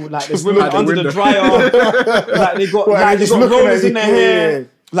people, there's women out the under window. the dryer, they got just got looking rollers at in their you,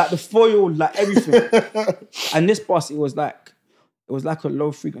 hair, the foil, everything. And this bus, it was like a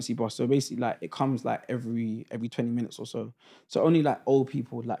low frequency bus. So basically, it comes every 20 minutes or so. So only old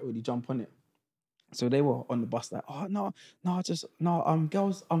people would really jump on it. So they were on the bus girls,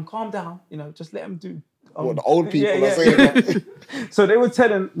 calm down, just let them do. What, the old people are saying that? So they were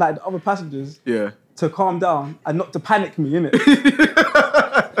telling the other passengers to calm down and not to panic me, innit?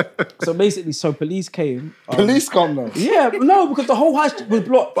 So basically, police came. Police come now. Yeah, no, because the whole high street was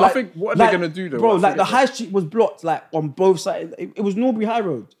blocked. But I think, what are they going to do though? Bro, the high street was blocked on both sides. It was Norbury High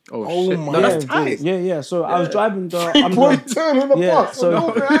Road. Oh shit. my No, that's God. tight. Yeah. So I was driving the... Turn on the bus. So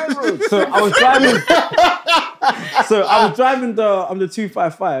I was driving the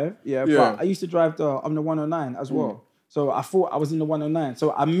 255, but I used to drive the 109 as well. So I thought I was in the 109.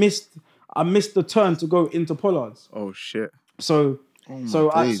 So I missed I missed the turn to go into Pollard's. Oh shit. So days.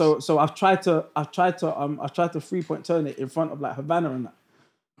 I've tried to 3-point turn it in front of like Havana and that.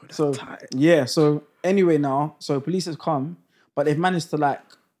 So yeah, so anyway now, so police has come, but they've managed to like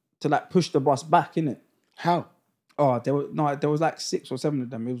push the bus back, innit? How? Oh, there was like 6 or 7 of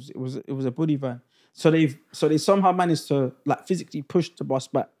them. It was a buddy van. So they somehow managed to like physically push the bus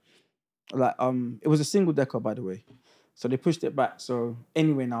back. Like it was a single decker, by the way. So they pushed it back. So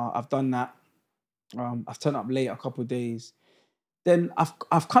anyway now, I've done that. I've turned up late a couple of days. Then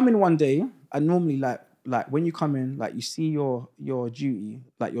I've come in one day, and normally like when you come in, like you see your duty,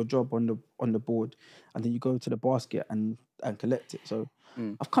 like your job on the board, and then you go to the basket and collect it. So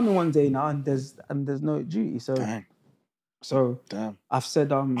I've come in one day now, and there's no duty. So Damn. I've said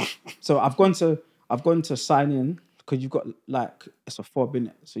so I've gone to sign in, because you've got like, it's a fob in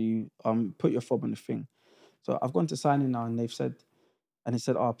it. So you put your fob on the thing. So I've gone to sign in now, and it said,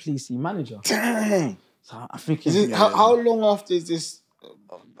 oh, please see manager. Damn. So I'm thinking, how long after is this?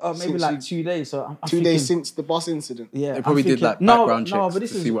 Maybe like 2 days. So I'm 2 days since the bus incident. Yeah, They probably did like background checks but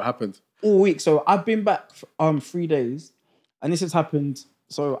this to is see what happened. all week. So I've been back 3 days, and this has happened.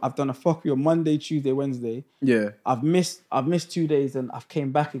 So I've done a fuckery on Monday, Tuesday, Wednesday. Yeah. I've missed 2 days, and I've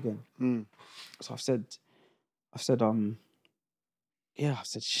came back again. So I've said,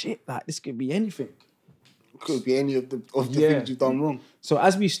 shit, like this could be anything. Could be any of the things you've done wrong. So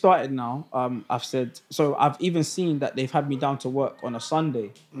as we started now, I've said, so I've even seen that they've had me down to work on a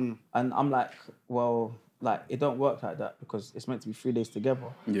Sunday. And I'm like, well, like it don't work like that, because it's meant to be 3 days together.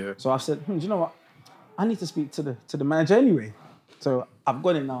 Yeah. So I've said, do you know what? I need to speak to the manager anyway. So I've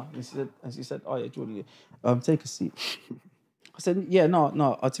got it now. And she said, oh yeah, Jordan, take a seat. I said, yeah,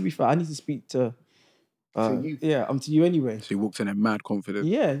 no. To be fair, I need to speak to you. Yeah, to you anyway. So he walked in there mad confident.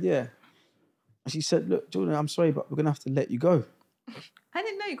 Yeah. And she said, look, Jordan, I'm sorry, but we're gonna have to let you go. I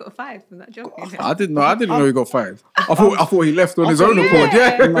didn't know you got fired from that job. I didn't know he got fired. I thought he left on his own accord.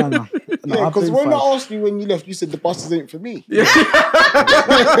 Yeah. No. Yeah, I've because been when I fired. asked you when you left, you said the buses ain't for me. Yeah.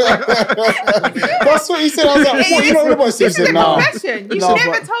 That's what he said. I was like, what? You know the bus? He This is said, a no. confession. You No,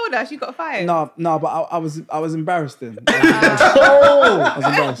 never but- told us you got fired. No, but I was embarrassed then. Oh,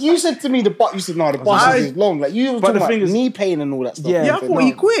 embarrassed. you said to me the bus. You said no, the bus is long. Like you were But talking the about thing is- knee pain and all that stuff. Yeah. Yeah, I said, thought no.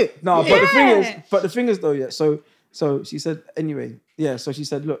 he quit. No, Yeah. but the thing is though, yeah. So she said anyway, yeah. So she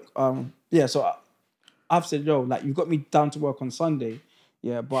said, look, So I've said, yo, like you got me down to work on Sunday,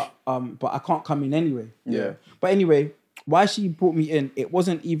 yeah, but I can't come in anyway. Yeah. But anyway, why she brought me in, it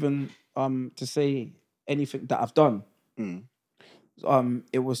wasn't even to say anything that I've done.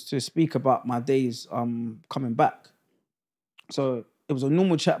 It was to speak about my days coming back. So it was a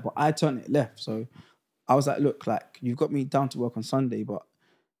normal chat, but I turned it left. So I was like, look, like you've got me down to work on Sunday, but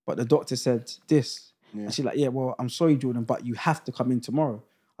the doctor said this. Yeah. And she's like, yeah, well, I'm sorry, Jordan, but you have to come in tomorrow.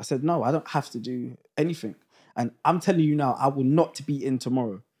 I said, no, I don't have to do anything. And I'm telling you now, I will not be in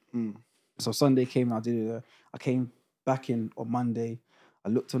tomorrow. So Sunday came, I did it. I came back in on Monday. I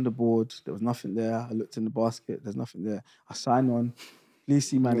looked on the board, there was nothing there. I looked in the basket, there's nothing there. I signed on, please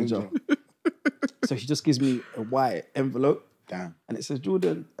see manager. So she just gives me a white envelope. Damn. And it says,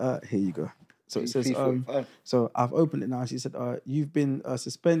 Jordan, here you go. So it says, P45. so I've opened it now. She said, you've been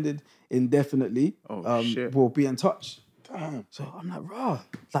suspended indefinitely. Oh, shit. We'll be in touch. Damn. So I'm like, rah.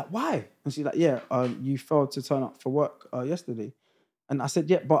 Like, why? And she's like, yeah, you failed to turn up for work yesterday. And I said,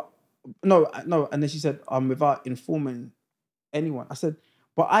 yeah, but no. And then she said, without informing anyone. I said,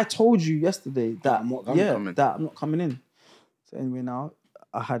 but I told you yesterday that I'm not coming. that I'm not coming in. So anyway, now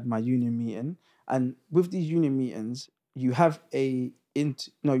I had my union meeting, and with these union meetings, you have you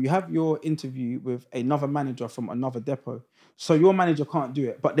have your interview with another manager from another depot. So your manager can't do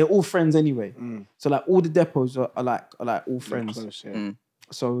it, but they're all friends anyway. So like all the depots are like all friends. Close, yeah.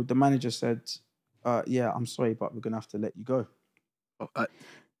 So the manager said, yeah, I'm sorry, but we're gonna have to let you go.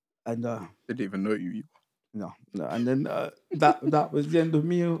 And They didn't even know you. no. And then that was the end of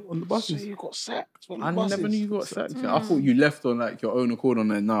me on the So buses. you got sacked. On the I buses. never knew you got sacked. I thought you left on like your own accord on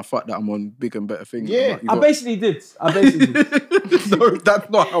there. Nah, fuck that. I'm on big and better things. Yeah. Like, you I got- basically did. No, that's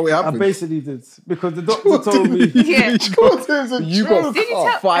not how it I happened. basically did because the doctor told me. Yeah. You got Did you tell? Have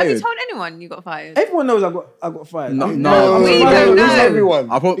you fired. told anyone you got fired? Everyone knows I got fired. No, I mean, no, We no, don't know. Everyone.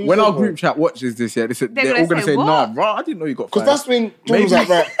 When our group chat watches this, yeah, they're all gonna say, "Nah, what? bro, I didn't know you got Because fired." that's when Jordan's like,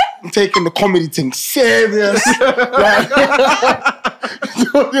 right, I'm taking the comedy thing serious.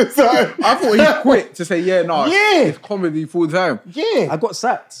 Jordan's like, I thought he quit to say, "Yeah, no, Yeah. it's comedy full time." yeah. I got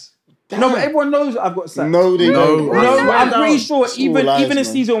sacked. No, but everyone knows I've got sacked. No, they No. don't. No, No, Swear I'm down. pretty sure. It's all Even lies, in man.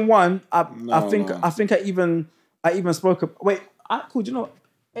 season one, I No. think I even spoke. Wait, cool. Do you know what?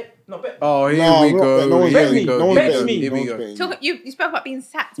 No, bet. Oh, here No, we not go. bet. No one's Here betting we me. go. No Here one's we go. betting me. Here we No go. one's betting. You spoke about being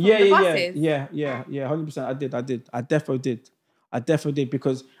sacked from Yeah, the yeah, buses. yeah, 100%. I definitely did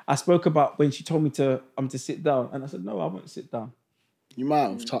because I spoke about when she told me to sit down, and I said no, I won't sit down. You might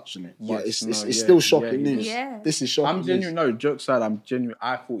have touched on it, but Yes, it's yeah, still shocking yeah, news. yeah. This is shocking I'm news. genuine. No, jokes aside, I'm genuine.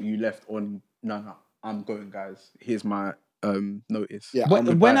 I thought you left on. No, I'm going, guys. Here's my notice. Yeah,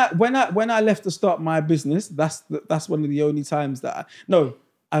 When I left to start my business, that's one of the only times that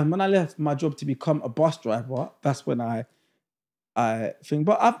when I left my job to become a bus driver, that's when I think.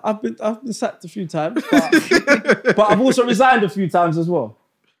 But I've been sacked a few times, but I've also resigned a few times as well.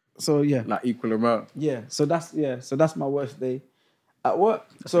 So yeah, Like equal amount. yeah. So that's my worst day at work.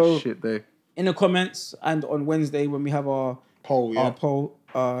 So Shit day. in the comments and on Wednesday when we have our poll,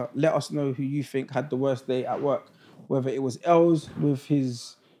 yeah. let us know who you think had the worst day at work. Whether it was Els with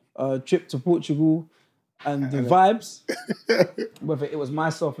his trip to Portugal and the vibes, whether it was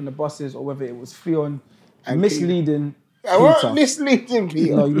myself in the buses, or whether it was Fionn misleading I weren't Peter. misleading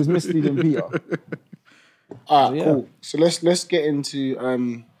Peter. No, he was misleading Peter. Alright, yeah. cool. So let's get into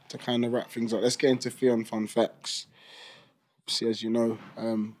to kind of wrap things up. Let's get into Fionn fun facts. See, as you know,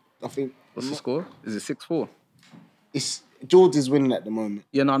 I think What's the score? Is it 6-4? it's George is winning at the moment.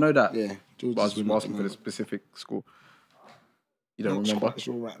 Yeah, no, I know that. Yeah, George But I is was winning. asking for the specific score. You don't Not remember? quite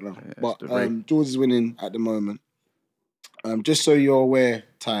sure right now. Yeah, But it's the rate. George is winning at the moment. Just so you're aware,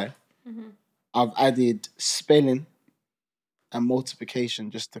 Ty, I've added spelling and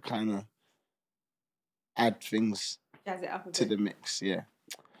multiplication just to kind of add things Jazz it up a to bit. the mix. Yeah.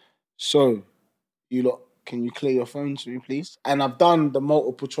 So, you lot, can you clear your phones for me, please? And I've done the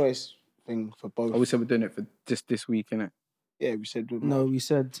multiple choice thing for both. Oh, we said we're doing it for just this week, innit? Yeah, we said No, we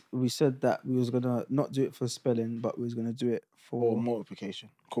said that we was gonna not do it for spelling, but we was gonna do it or for. multiplication.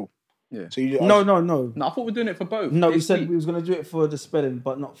 Cool. Yeah. So you No. No, I thought we were doing it for both. No, we this said week. we was gonna do it for the spelling,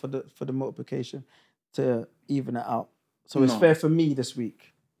 but not for the multiplication to even it out. So it's No. fair for me this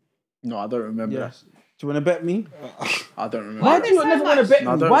week. No, I don't remember. Yes. Do you want to bet me? I don't remember. Why do you so never want to much? bet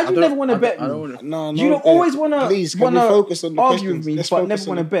No, I me? don't- Why I do you don't- never want to I bet don't- I me? don't- No, You don't always wanna Please, can we wanna focus on the argue questions? with me, Let's but focus never on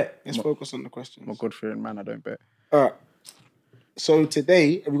want to the- bet. Let's focus on the questions. I'm a God-fearing man. I don't bet. All right. So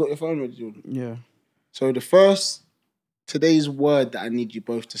today, have you got your phone ready, Jordan? Yeah. So today's word that I need you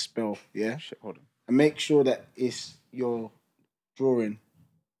both to spell, yeah? Shit, hold on. And make sure that you're drawing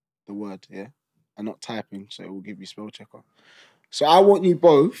the word, yeah? And not typing, so it will give you spell checker. So I want you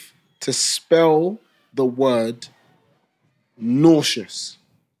both to spell the word nauseous.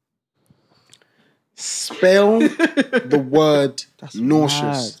 Spell the word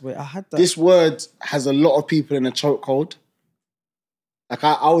nauseous. Mad. Wait, I had that. This word has a lot of people in a chokehold. Like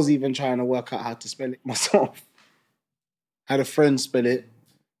I was even trying to work out how to spell it myself. Had a friend spell it,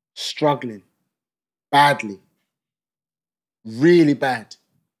 struggling, badly, really bad.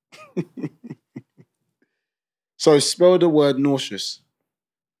 So spell the word nauseous.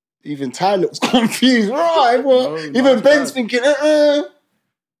 Even Ty looks confused. Right, well, even Ben's thinking, All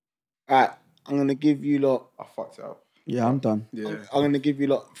right, I'm gonna give you lot. I fucked it up. Yeah, I'm done. Yeah. I'm gonna give you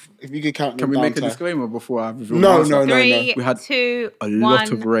lot. If you could count Can them we down, make a Ty. disclaimer before I reveal No, my answer? no, no. 3, We had 2, a lot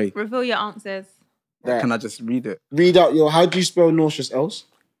 1. of Ray. Reveal your answers. Right. Can I just read it? Read out how do you spell nauseous, else?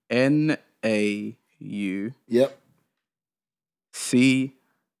 N-A-U-C-E Yep.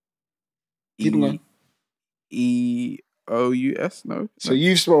 Keep going. E-O-U-S? No? So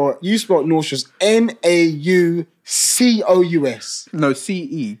you spelled nauseous N-A-U-C-O-U-S. No,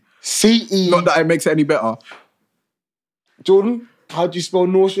 C-E. C-E. Not that it makes it any better. Jordan, how do you spell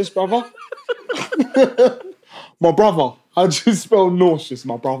nauseous, brother? My brother, how do you spell nauseous,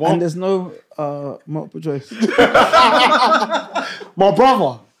 my brother? And there's no multiple choice. My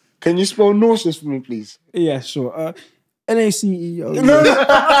brother, can you spell nauseous for me, please? Yeah, sure. N-A-C-E-O.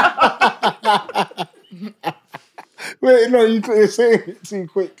 Wait, no, you're saying it too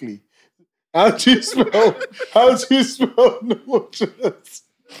quickly. How do you spell nauseous?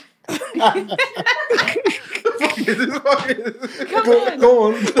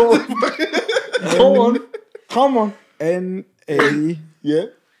 Go on. Come on. N-A-C-E-O-U-S.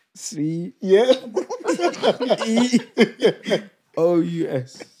 Yeah. Yeah.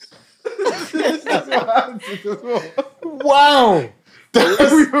 Wow.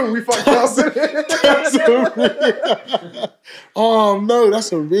 We fucked up. Oh no,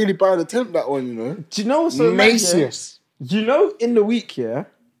 that's a really bad attempt, that one, you know. Do you know what's so mad, yeah? Nauseous. Do you know in the week, yeah,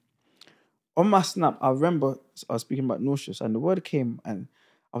 on my snap, I remember I was speaking about nauseous and the word came and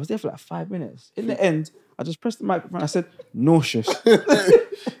I was there for like 5 minutes. In the end, I just pressed the microphone. I said, nauseous.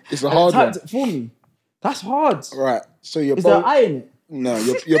 It's a hard one. Typed it for me. That's hard. Right. So you're Is there both. an I in it? No,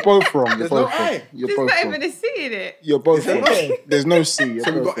 you're both wrong. You're There's both no wrong. I. You're There's both not wrong. even a C in it. You're both there wrong. no? There's no C. You're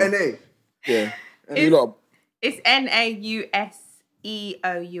So we've both got wrong. NA. Yeah. It's- You lot. It's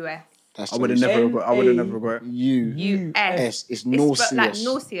NAUSEOUS. That's I would have so- never got. I would have never got it. U US. S. It's It's nauseous. like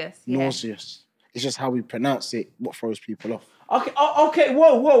nauseous. Yeah. Nauseous. It's just how we pronounce it. What throws people off. Okay, okay,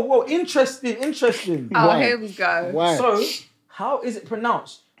 whoa. Interesting. Oh, Why? here we go. Why? So, how is it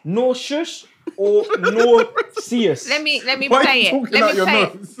pronounced? Nauseous or nauseous? Let me Why are play you it. talking Let out me your play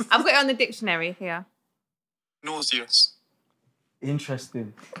nose? it. I've got it on the dictionary here. Nauseous.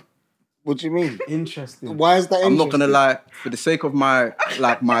 Interesting. What do you mean? Interesting. Why is that I'm not gonna interesting? lie. For the sake of my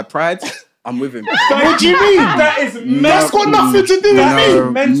pride, I'm with him. What do you mean? That is mental. That's got nothing to do with That me.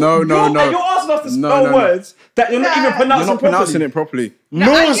 is mental. no. And you're asking us to No, spell no. words that you're not even You're pronouncing not pronouncing properly. it properly. No,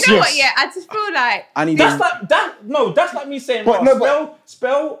 you know Nauseous. what? Yeah, I just feel like I need That's him. like that. No, that's like me saying, But no, no, but-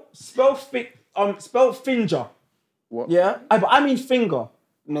 spell finger. What? Yeah, but I mean finger.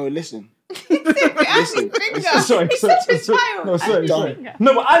 No, listen. listen, Sorry, He's sorry, such a sorry. child. No, sorry. Finger.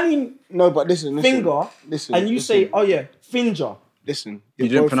 No, but I mean No, but listen. finger, Listen. and you say, oh yeah, finger. Listen. You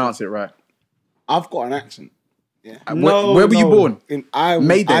didn't pronounce it right. I've got an accent. No, where were you no. born? I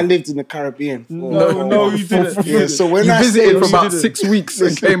Mayday. lived in the Caribbean. No, you didn't. Yeah, so when You I visited say- for about didn't. 6 weeks and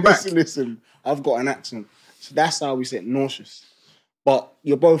Listen, came back. Listen, I've got an accent. So that's how we say it, nauseous. But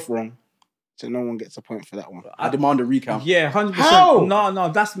you're both wrong. So no one gets a point for that one. I demand a recount. Yeah, 100%. How?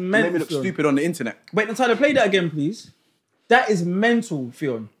 No, that's Made me mental. look Fion. stupid on the internet. Wait, Natalia, play that again, please. That is mental,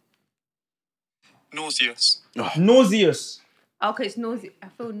 Fion. Nauseous. Nauseous. Okay, it's nauseous. I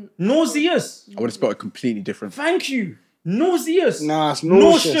feel Nauseous. I would have spelled it completely different. Thank you. Nauseous. Nah, it's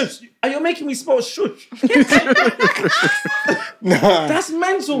nauseous. Nauseous. Are you making me spell shush? Nah. That's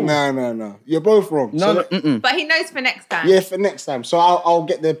mental. No. You're both wrong. No, So no, mm-mm. But he knows for next time. yeah, for next time. So I'll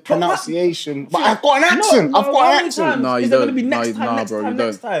get the pronunciation. But I've got an accent. I've how got an many accent. times No, you is there going to don't. be No, next time, nah, next bro, time, you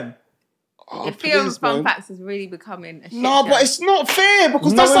next don't. time? Oh, The Fion please, Fun man. Facts is really becoming a shit No, show. but it's not fair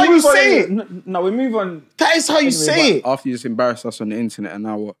because No, that's we how you move on say anyway. it. No, we move on, That is how you say it. After you just embarrassed us on the internet, and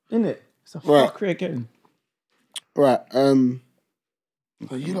now what? innit? It's a Right. fuckery again. Right. Oh,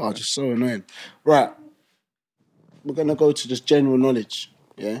 you lot are just so annoying. Right. We're gonna go to just general knowledge.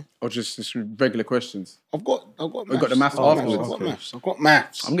 Yeah. Or just regular questions? I've got maths. We've got the maths I've got afterwards. I've got maths. I've got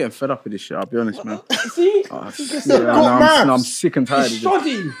maths. I'm getting fed up with this shit, I'll be honest, man. See? Oh, It's yeah, got maths. I'm sick and tired it's of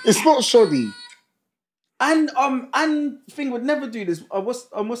this. shoddy. It's not shoddy. And thing would never do this. What's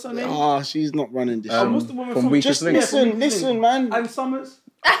her name? Ah, she's not running this. What's the woman from from Weakest just Link. listen, Weakest listen, Link. man. And Summers.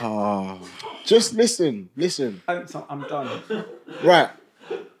 Oh, Just listen. I'm done. Right.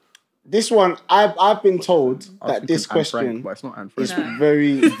 This one, I've been told I was that this thinking Anne Frank, question but it's not Anne is Frank.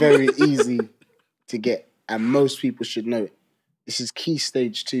 very, very easy to get, and most people should know it. This is key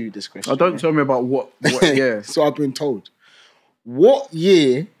stage 2. This question. Oh, don't tell me about what yeah. So I've been told. What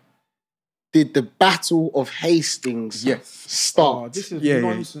year did the Battle of Hastings Yes. start? Oh, this is Yeah,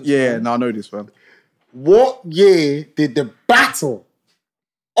 nonsense. yeah. man. No, I know this one. What year did the Battle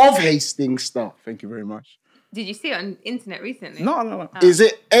of Hastings start? Thank you very much. Did you see it on the internet recently? No. Is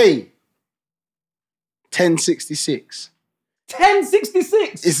it A, 1066?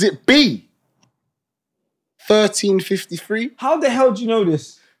 1066. Is it B, 1353? How the hell do you know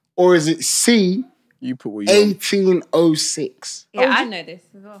this? Or is it C, You put what you want. 1806? Yeah, I know this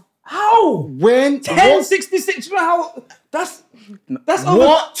as well. How? When? 1066. You know how? That's over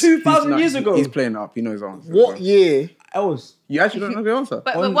What? 2,000 years ago. He's playing it up. He knows the answer. What year? else? You actually don't know the answer?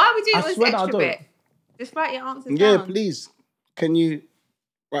 But why would you I do this swear that I extra don't. bit? Just write your answers Yeah, down. please. Can you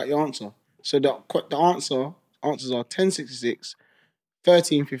write your answer? So the answers are 1066,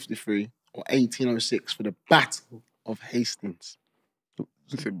 1353, or 1806 for the Battle of Hastings.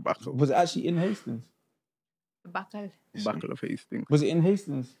 It's a battle. Was it actually in Hastings? Battle. Battle of Hastings. Was it in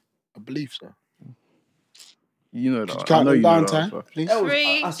Hastings? I believe so. You know Could you that. I count know them you down, know that Ty, answer. please? Else,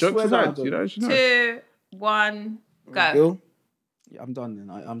 Three. I swear Jokes that I aside, don't. you know. 2, 1, go. Bill? Yeah, I'm done then.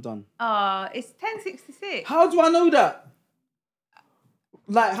 I'm done. Oh, it's 1066. How do I know that?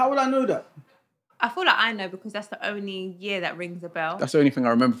 Like, how would I know that? I feel like I know because that's the only year that rings a bell. That's the only thing I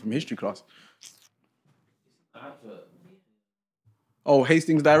remember from history class. Oh,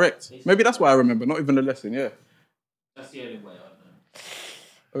 Hastings Direct. Maybe that's why I remember. Not even the lesson. Yeah. That's the only way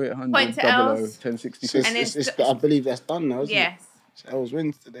I know. 0800 Point to 00 Els. 1066. So And it's- I believe that's done now, isn't Yes. it? So Els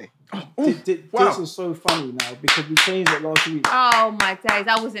wins today. Wow. This is so funny now because we changed it last week. Oh my days,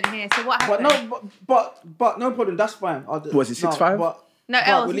 I wasn't here. So what But happened? no, but no problem. That's fine. Was it 6-5? But No, but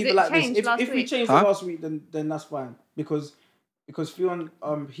Els, we'll was leave it it like changed this. last If we week? changed Huh? it last week, then that's fine because Fionn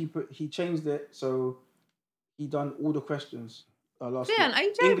he changed it, so he done all the questions. last Leon, week. are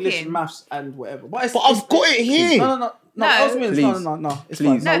you joking? English, maths, and whatever. But I've got it here. No. No. It's Please.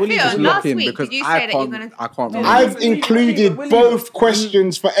 fine. No, we'll leave Theo, it. last in week, because did you I say that you're can't. gonna- I can't No, remember. I've leave it, included we'll leave it. both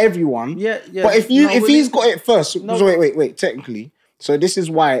questions for everyone. Yeah. But if we'll he's leave got it first, No. so wait, technically. So this is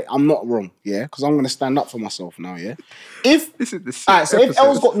why I'm not wrong, yeah? Because I'm gonna stand up for myself now, yeah? If This is the sixth alright, so if episode.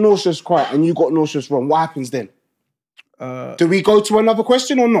 Elle's got nauseous right and you got nauseous wrong, what happens then? Do we go to another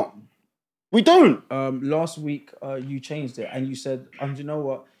question or not? We don't. Last week, you changed it and you said, do you know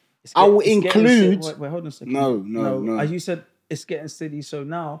what? I will it's getting include- wait, hold on a second. No. You said it's getting silly, so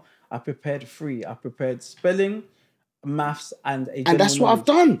now I prepared 3. I prepared spelling, maths, and a general that's what I've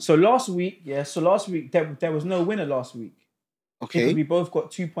knowledge. done. So last week, there was no winner last week. Because Okay. we both got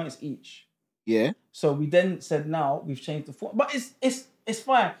 2 points each. Yeah. So we then said now we've changed the form. But it's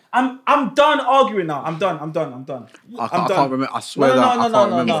fine. I'm done arguing now. I'm done. I can't remember. I swear that I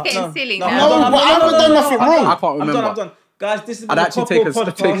can't remember. It's getting silly No, now. but I haven't done nothing wrong. I can't remember. I'm done. Guys, this is I'd the actually Copo take a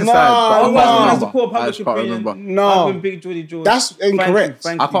podcast. side. No, But I no. can't As a core remember. I public just can't opinion, remember. No. I've been Big Geordie George. That's incorrect.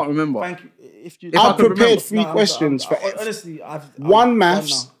 Thank I you. can't remember. Thank you. If you, If I I've could prepared remember. 3 questions for honestly, I'm one done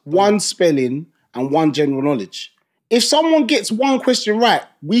maths, now. one spelling, and one general knowledge. If someone gets one question right,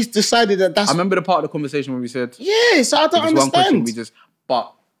 we decided that's... I remember the part of the conversation when we said Yeah, so I don't if it's one question, understand.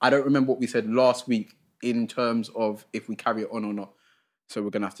 but I don't remember what we said last week in terms of if we carry it on or not. So we're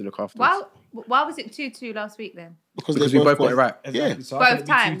gonna have to look after. Why was it 2-2 last week then? Because we both got it right. Exactly. So Both I could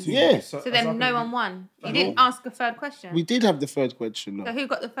be times? 2-2. Yeah. So then no one won. You didn't ask a third question. We did have the third question, So though. who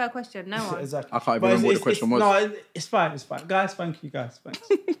got the third question? No one. Exactly. I can't even But remember what the question was. No, it's fine. Guys, thank you, guys. Thanks.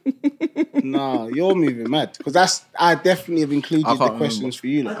 No, you're moving mad. Because I definitely have included I the can't questions for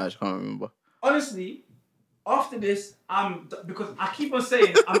you. I Like. just can't remember. Honestly, after this, because I keep on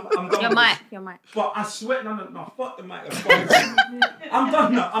saying I'm done. Your mic. But I swear, no, fuck the mic. I'm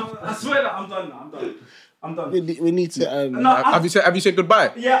done now. I swear that I'm done now. I'm done. We need to... No, Have you said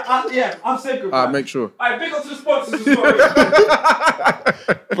goodbye? Yeah, I'm saying goodbye. Make sure. Alright, big up to the sponsors as well.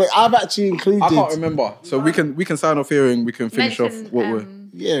 But I've actually included... I can't remember. So we can sign off here and we can finish Mention, off what we're.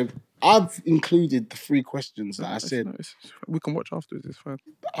 Yeah, I've included the 3 questions that I It's said. no, we can watch afterwards. It's fine.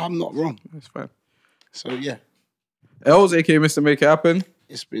 I'm not wrong. It's fine. So, yeah. Els, aka Mr. Make It Happen.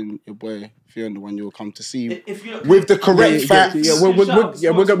 It's been your boy, Fiona, the one you'll come to see If you with the correct facts. We're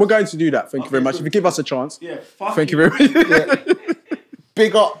going to do that. Thank you very much. If you give us a chance. Yeah, Thank you very much.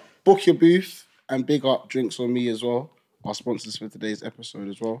 Big up Book Your Booth and big up Drinks on Me as well. Our sponsors for today's episode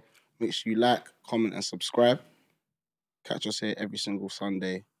as well. Make sure you like, comment, and subscribe. Catch us here every single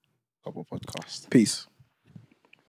Sunday. Copo Podcast. Peace.